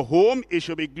 In your home, he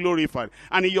should be glorified.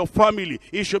 And in your family,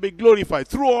 he should be glorified.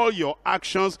 Through all your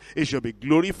actions, he should be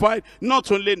glorified.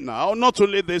 Not only now, not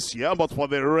only this year, but for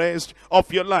the rest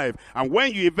of your life. And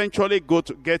when you eventually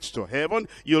get to heaven,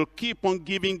 you'll keep on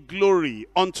giving glory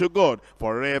unto God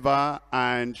forever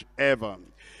and ever.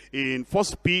 In 1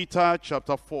 Peter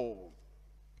chapter 4.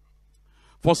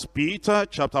 1 Peter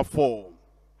chapter 4,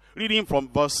 reading from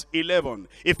verse 11.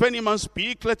 If any man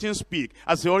speak, let him speak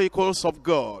as the oracles of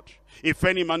God. If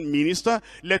any man minister,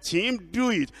 let him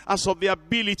do it as of the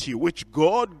ability which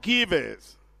God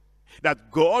giveth,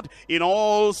 that God in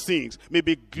all things may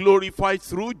be glorified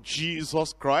through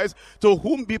Jesus Christ, to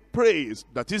whom be praise,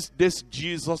 that is this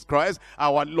Jesus Christ,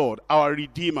 our Lord, our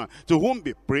Redeemer, to whom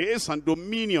be praise and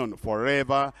dominion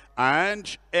forever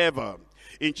and ever.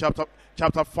 In chapter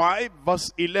 5,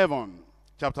 verse 11.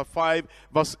 Chapter 5,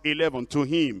 verse 11. To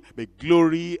him be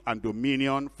glory and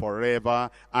dominion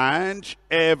forever and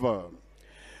ever.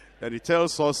 Then it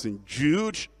tells us in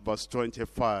Jude, verse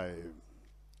 25.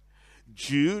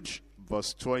 Jude,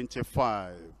 verse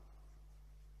 25.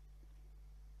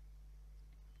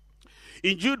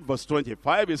 In Jude, verse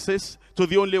 25, it says, to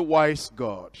the only wise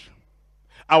God,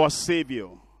 our Savior,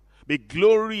 be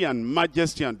glory and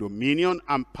majesty and dominion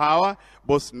and power,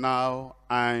 both now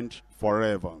and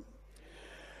forever.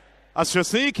 As you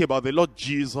think about the Lord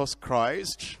Jesus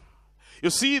Christ, you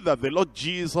see that the Lord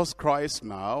Jesus Christ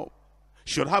now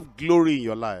should have glory in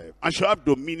your life and should have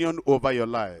dominion over your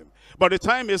life. But the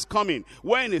time is coming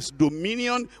when his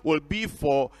dominion will be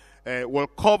will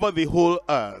cover the whole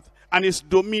earth. And his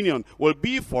dominion will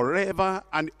be forever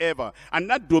and ever. And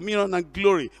that dominion and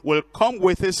glory will come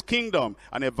with his kingdom,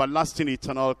 an everlasting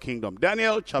eternal kingdom.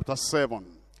 Daniel chapter 7.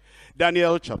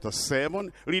 Daniel chapter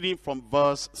 7, reading from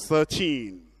verse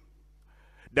 13.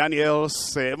 Daniel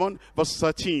 7, verse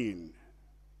 13.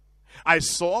 I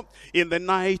saw in the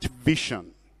night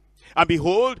vision, and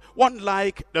behold, one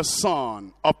like the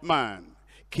Son of Man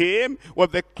came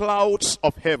with the clouds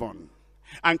of heaven,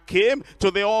 and came to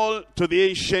the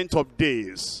Ancient of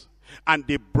Days. And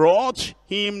they brought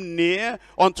him near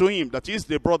unto him. That is,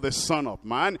 they brought the Son of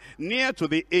Man near to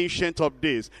the Ancient of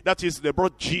Days. That is, they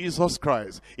brought Jesus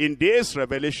Christ. In this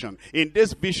revelation, in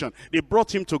this vision, they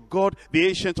brought him to God, the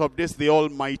Ancient of Days, the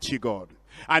Almighty God.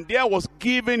 And there was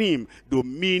given him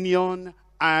dominion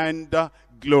and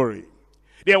glory.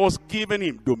 There was given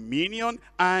him dominion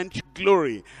and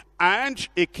glory, and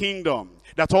a kingdom,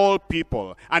 that all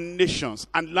people and nations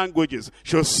and languages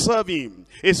shall serve him.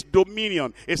 His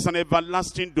dominion is an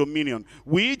everlasting dominion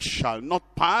which shall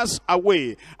not pass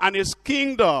away, and his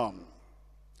kingdom,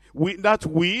 that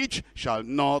which shall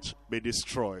not be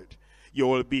destroyed. You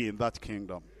will be in that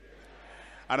kingdom,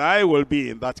 and I will be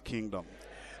in that kingdom.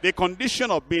 The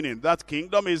condition of being in that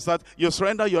kingdom is that you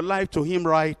surrender your life to him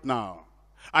right now.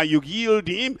 and you yield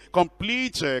him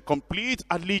complete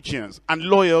allegiance and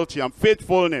loyalty and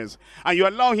faithfulness, and you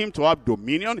allow him to have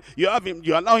dominion, you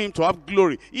allow him to have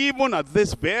glory, even at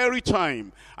this very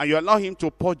time, and you allow him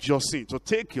to purge your sin, to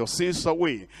take your sins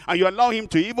away, and you allow him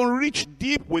to even reach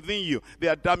deep within you, the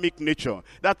Adamic nature,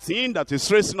 that thing that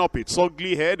is raising up its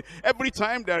ugly head every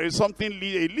time there is something,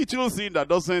 a little thing that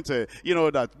doesn't,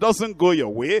 that doesn't go your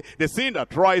way, the thing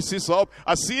that rises up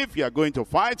as if you are going to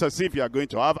fight, as if you are going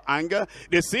to have anger,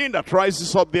 the thing that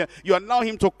rises up there, you allow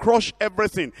him to crush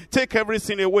everything, take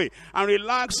everything away, and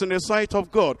relax in the sight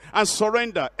of God, and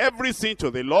surrender everything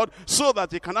to the Lord, so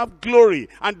that he can have glory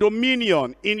and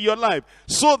dominion in your life,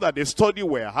 so that the study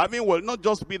we're having will not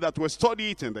just be that we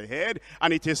study it in the head,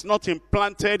 and it is not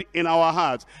implanted in our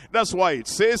hearts. That's why it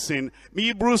says in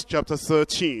Hebrews chapter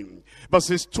 13,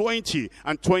 verses 20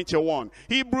 and 21.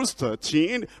 Hebrews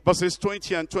 13, verses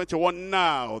 20 and 21.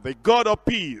 Now, the God of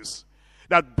peace,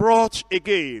 that brought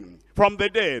again from the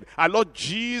dead our Lord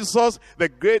Jesus,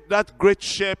 that great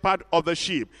shepherd of the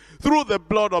sheep, through the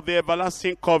blood of the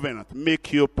everlasting covenant,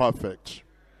 make you perfect.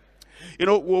 You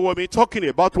know, we'll be talking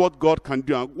about what God can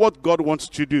do and what God wants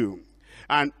to do.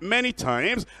 And many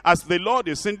times, as the Lord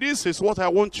is saying, this is what I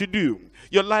want to do.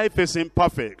 Your life is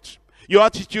imperfect. Your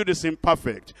attitude is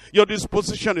imperfect. Your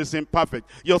disposition is imperfect.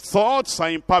 Your thoughts are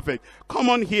imperfect. Come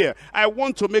on here. I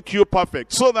want to make you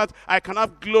perfect so that I can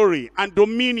have glory and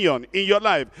dominion in your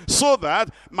life, so that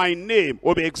my name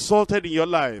will be exalted in your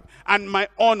life and my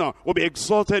honor will be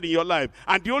exalted in your life.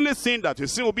 And the only thing that you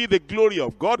see will be the glory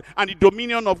of God and the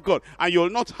dominion of God. And you'll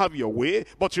not have your way,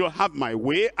 but you'll have my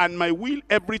way and my will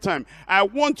every time. I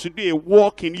want to do a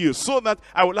work in you so that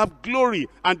I will have glory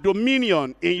and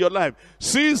dominion in your life.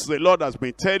 Since the Lord has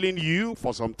been telling you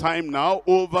for some time now,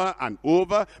 over and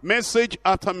over, message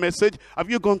after message, have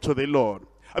you gone to the Lord?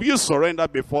 Have you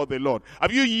surrendered before the Lord?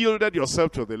 Have you yielded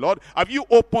yourself to the Lord? Have you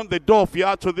opened the door of your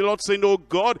heart to the Lord, saying, oh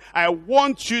God, I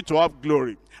want you to have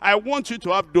glory. I want you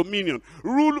to have dominion.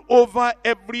 Rule over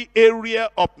every area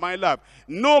of my life.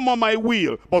 No more my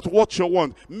will, but what you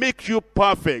want. Make you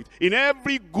perfect in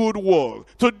every good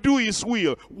work, to do his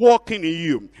will, working in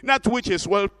you, that which is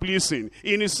well-pleasing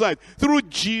in his sight. Through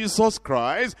Jesus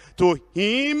Christ, to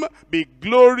him be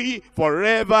glory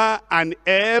forever and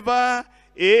ever.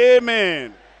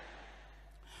 Amen.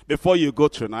 Before you go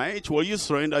tonight, will you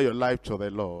surrender your life to the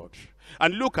Lord?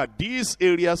 And look at these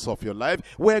areas of your life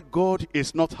where God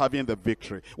is not having the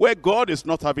victory, where God is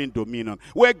not having dominion,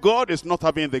 where God is not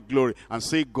having the glory, and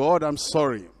say, God, I'm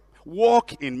sorry.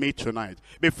 Walk in me tonight.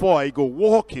 Before I go,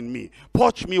 walk in me.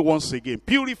 Purge me once again.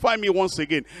 Purify me once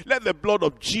again. Let the blood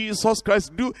of Jesus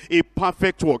Christ do a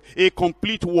perfect work, a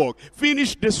complete work.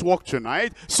 Finish this work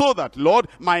tonight so that, Lord,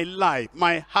 my life,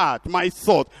 my heart, my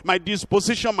thought, my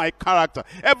disposition, my character,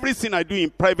 everything I do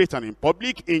in private and in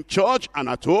public, in church and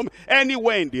at home,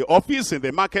 anywhere in the office, in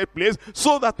the marketplace,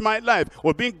 so that my life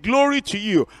will bring glory to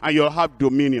you, and you'll have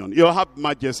dominion, you'll have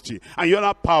majesty, and you'll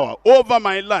have power over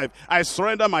my life. I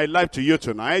surrender my life to you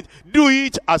tonight. Do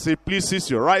it as it pleases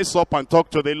you. Rise up and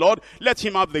talk to the Lord. Let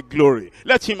him have the glory.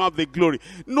 Let him have the glory.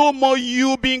 No more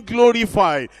you being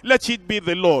glorified. Let it be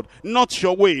the Lord. Not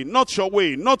your way, not your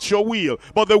way, not your will,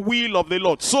 but the will of the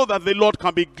Lord, so that the Lord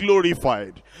can be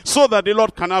glorified, so that the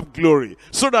Lord can have glory,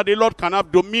 so that the Lord can have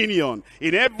dominion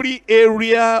in every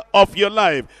area of your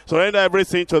life. Surrender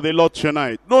everything to the Lord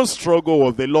tonight. Don't struggle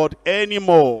with the Lord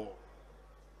anymore.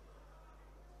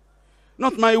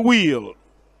 Not my will,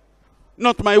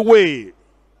 not my way,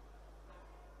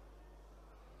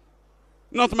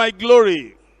 not my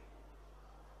glory,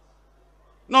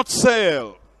 not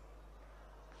self,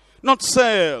 not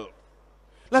self.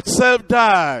 Let self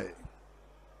die.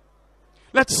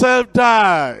 Let self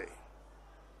die.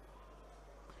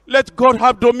 Let God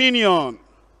have dominion.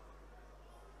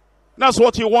 That's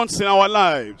what he wants in our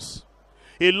lives.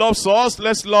 He loves us,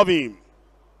 let's love him.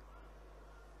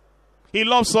 He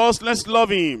loves us, let's love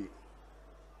him.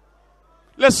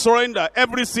 Let's surrender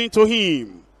everything to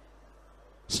him.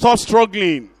 Stop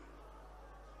struggling.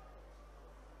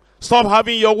 Stop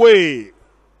having your way.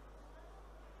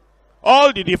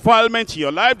 All the defilement in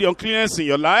your life, the uncleanness in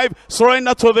your life,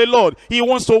 surrender to the Lord. He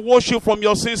wants to wash you from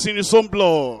your sins in his own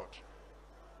blood.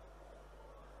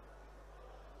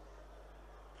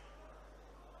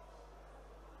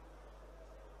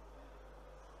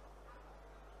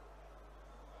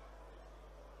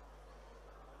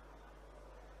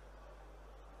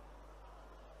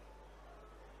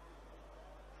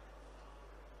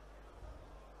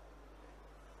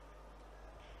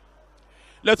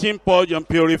 Let him purge and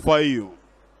purify you.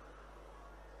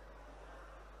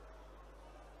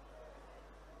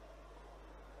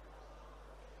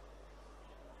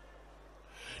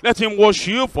 Let him wash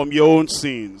you from your own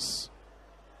sins.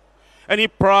 Any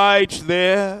pride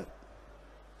there?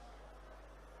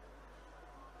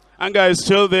 Anger is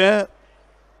still there.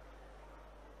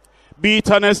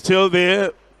 Bitterness still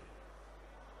there.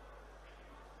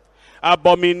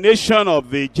 Abomination of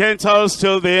the Gentiles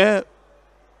still there.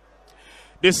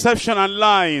 Deception and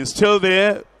lying still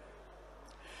there.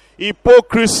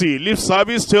 Hypocrisy, lip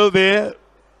service still there.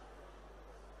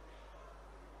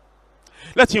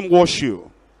 Let him wash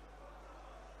you.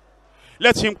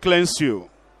 Let him cleanse you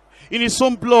in his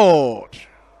own blood.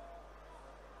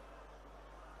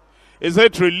 Is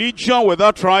it religion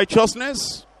without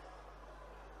righteousness?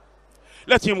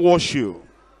 Let him wash you.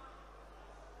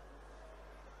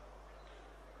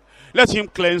 Let him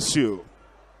cleanse you.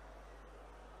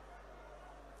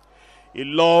 He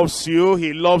loves you,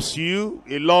 he loves you,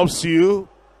 he loves you.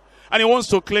 And he wants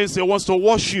to cleanse, he wants to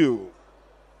wash you.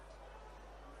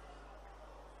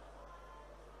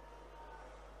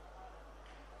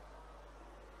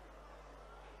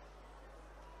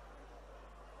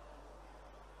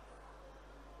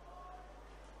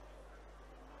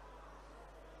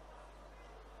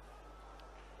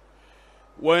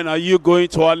 When are you going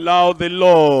to allow the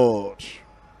Lord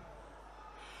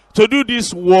to do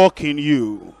this work in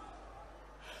you?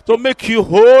 To make you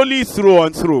holy through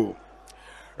and through,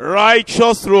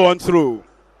 righteous through and through,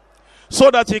 so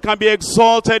that he can be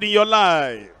exalted in your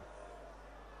life.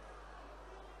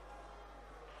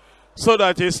 So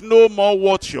that it's no more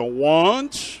what you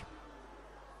want,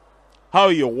 how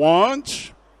you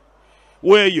want,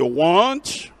 where you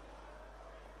want.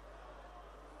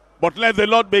 But let the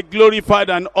Lord be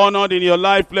glorified and honored in your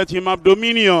life. Let him have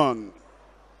dominion.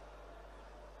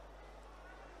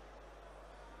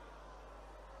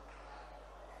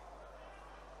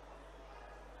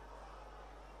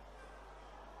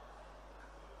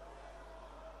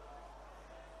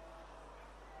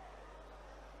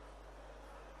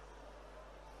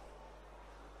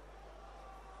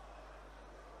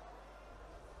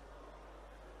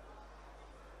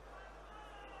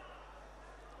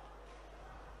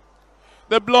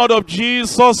 The blood of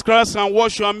Jesus Christ can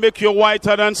wash you and make you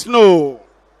whiter than snow.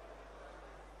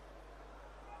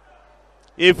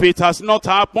 If it has not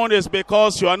happened, it's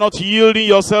because you are not yielding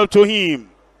yourself to him.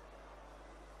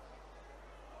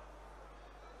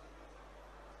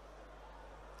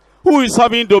 Who is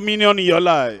having dominion in your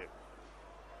life?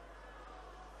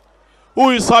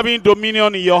 Who is having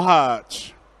dominion in your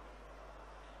heart?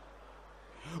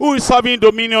 Who is having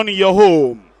dominion in your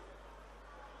home?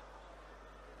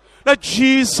 Let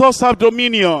Jesus have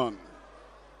dominion.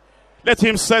 Let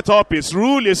him set up his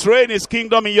rule, his reign, his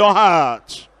kingdom in your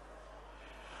heart.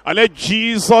 And let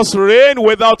Jesus reign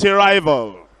without a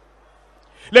rival.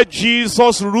 Let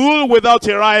Jesus rule without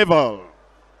a rival.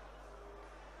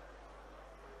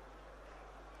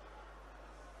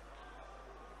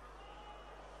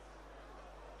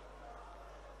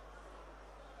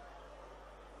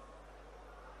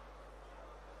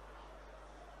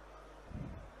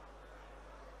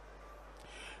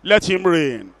 Let him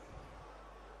reign.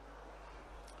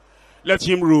 Let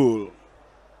him rule.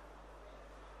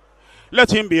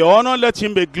 Let him be honored. Let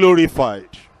him be glorified.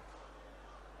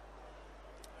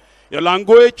 Your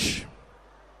language,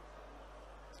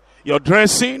 your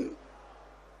dressing,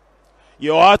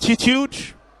 your attitude,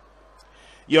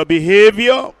 your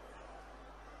behavior,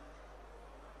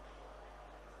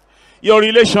 your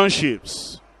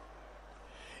relationships,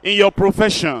 in your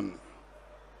profession,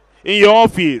 in your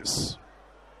office,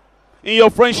 in your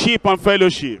friendship and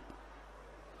fellowship,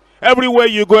 everywhere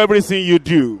you go, everything you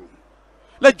do,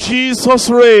 let Jesus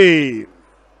reign.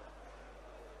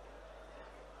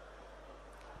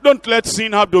 Don't let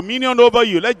sin have dominion over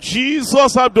you. Let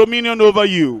Jesus have dominion over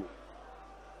you.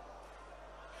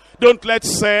 Don't let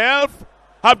self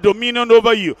have dominion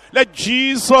over you. Let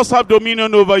Jesus have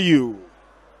dominion over you.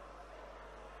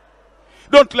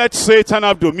 Don't let Satan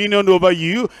have dominion over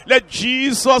you. Let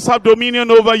Jesus have dominion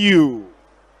over you.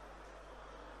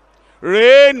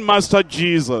 Reign, Master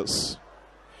Jesus.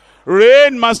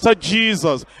 Reign, Master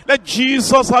Jesus. Let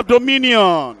Jesus have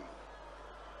dominion.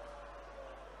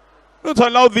 Don't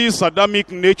allow this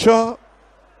Adamic nature,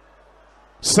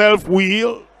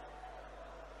 self-will,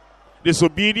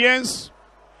 disobedience.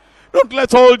 Don't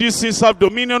let all these things have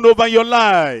dominion over your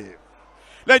life.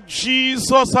 Let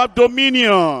Jesus have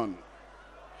dominion.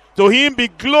 To him be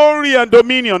glory and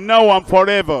dominion now and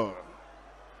forever.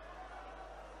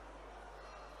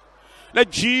 Let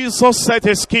Jesus set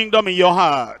his kingdom in your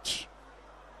heart.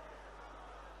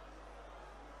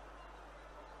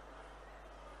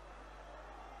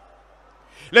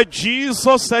 Let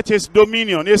Jesus set his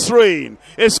dominion, his reign,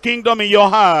 his kingdom in your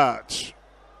heart.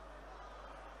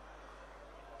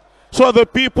 So the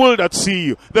people that see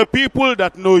you, the people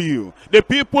that know you, the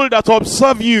people that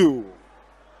observe you,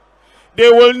 they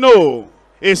will know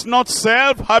it's not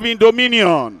self having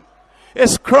dominion.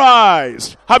 It's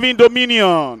Christ having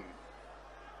dominion.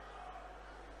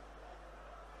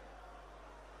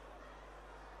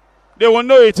 They will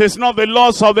know it is not the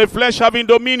laws of the flesh having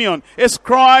dominion. It's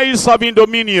Christ having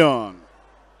dominion.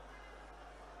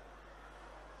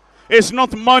 It's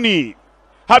not money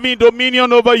having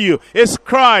dominion over you. It's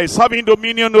Christ having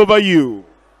dominion over you.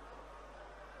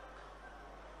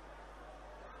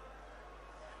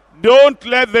 Don't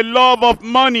let the love of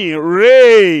money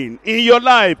reign in your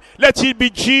life. Let it be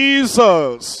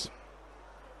Jesus.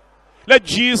 Let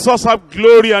Jesus have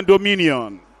glory and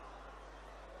dominion.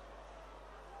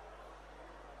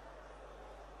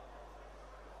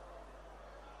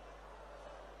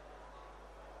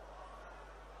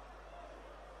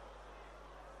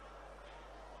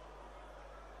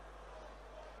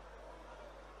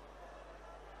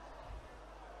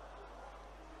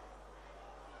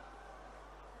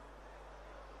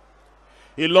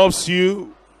 He loves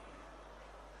you.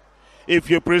 If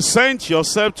you present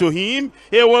yourself to him,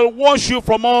 he will wash you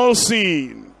from all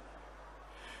sin.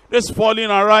 This falling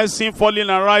and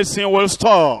rising will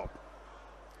stop.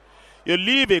 You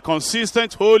live a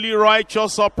consistent, holy,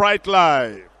 righteous, upright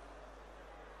life.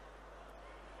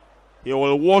 He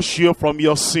will wash you from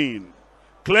your sin,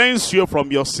 cleanse you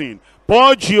from your sin,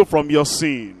 purge you from your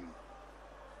sin.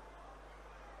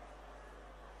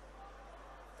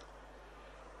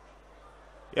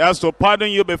 He has to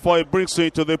pardon you before he brings you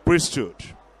into the priesthood.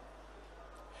 He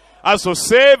has to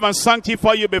save and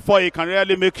sanctify you before he can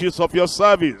really make use of your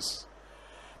service.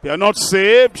 If you are not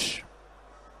saved,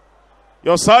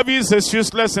 your service is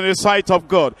useless in the sight of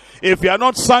God. If you are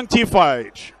not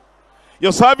sanctified,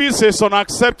 your service is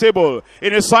unacceptable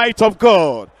in the sight of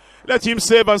God. Let him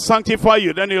save and sanctify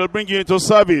you, then he will bring you into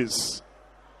service.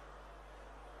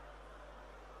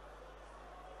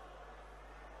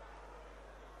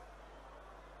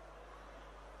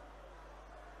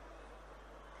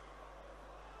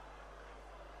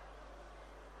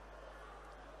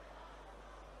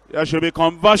 There should be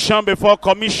conversion before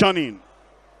commissioning.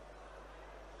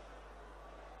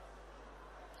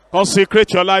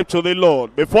 Consecrate your life to the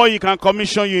Lord before he can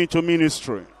commission you into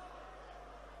ministry.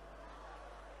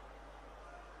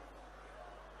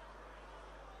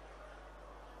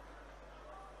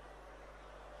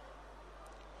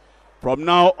 From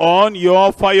now on, you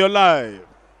offer your life.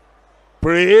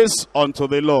 Praise unto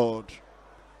the Lord.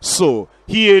 So,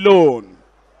 he alone,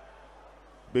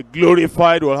 be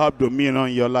glorified, will have dominion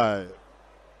in your life.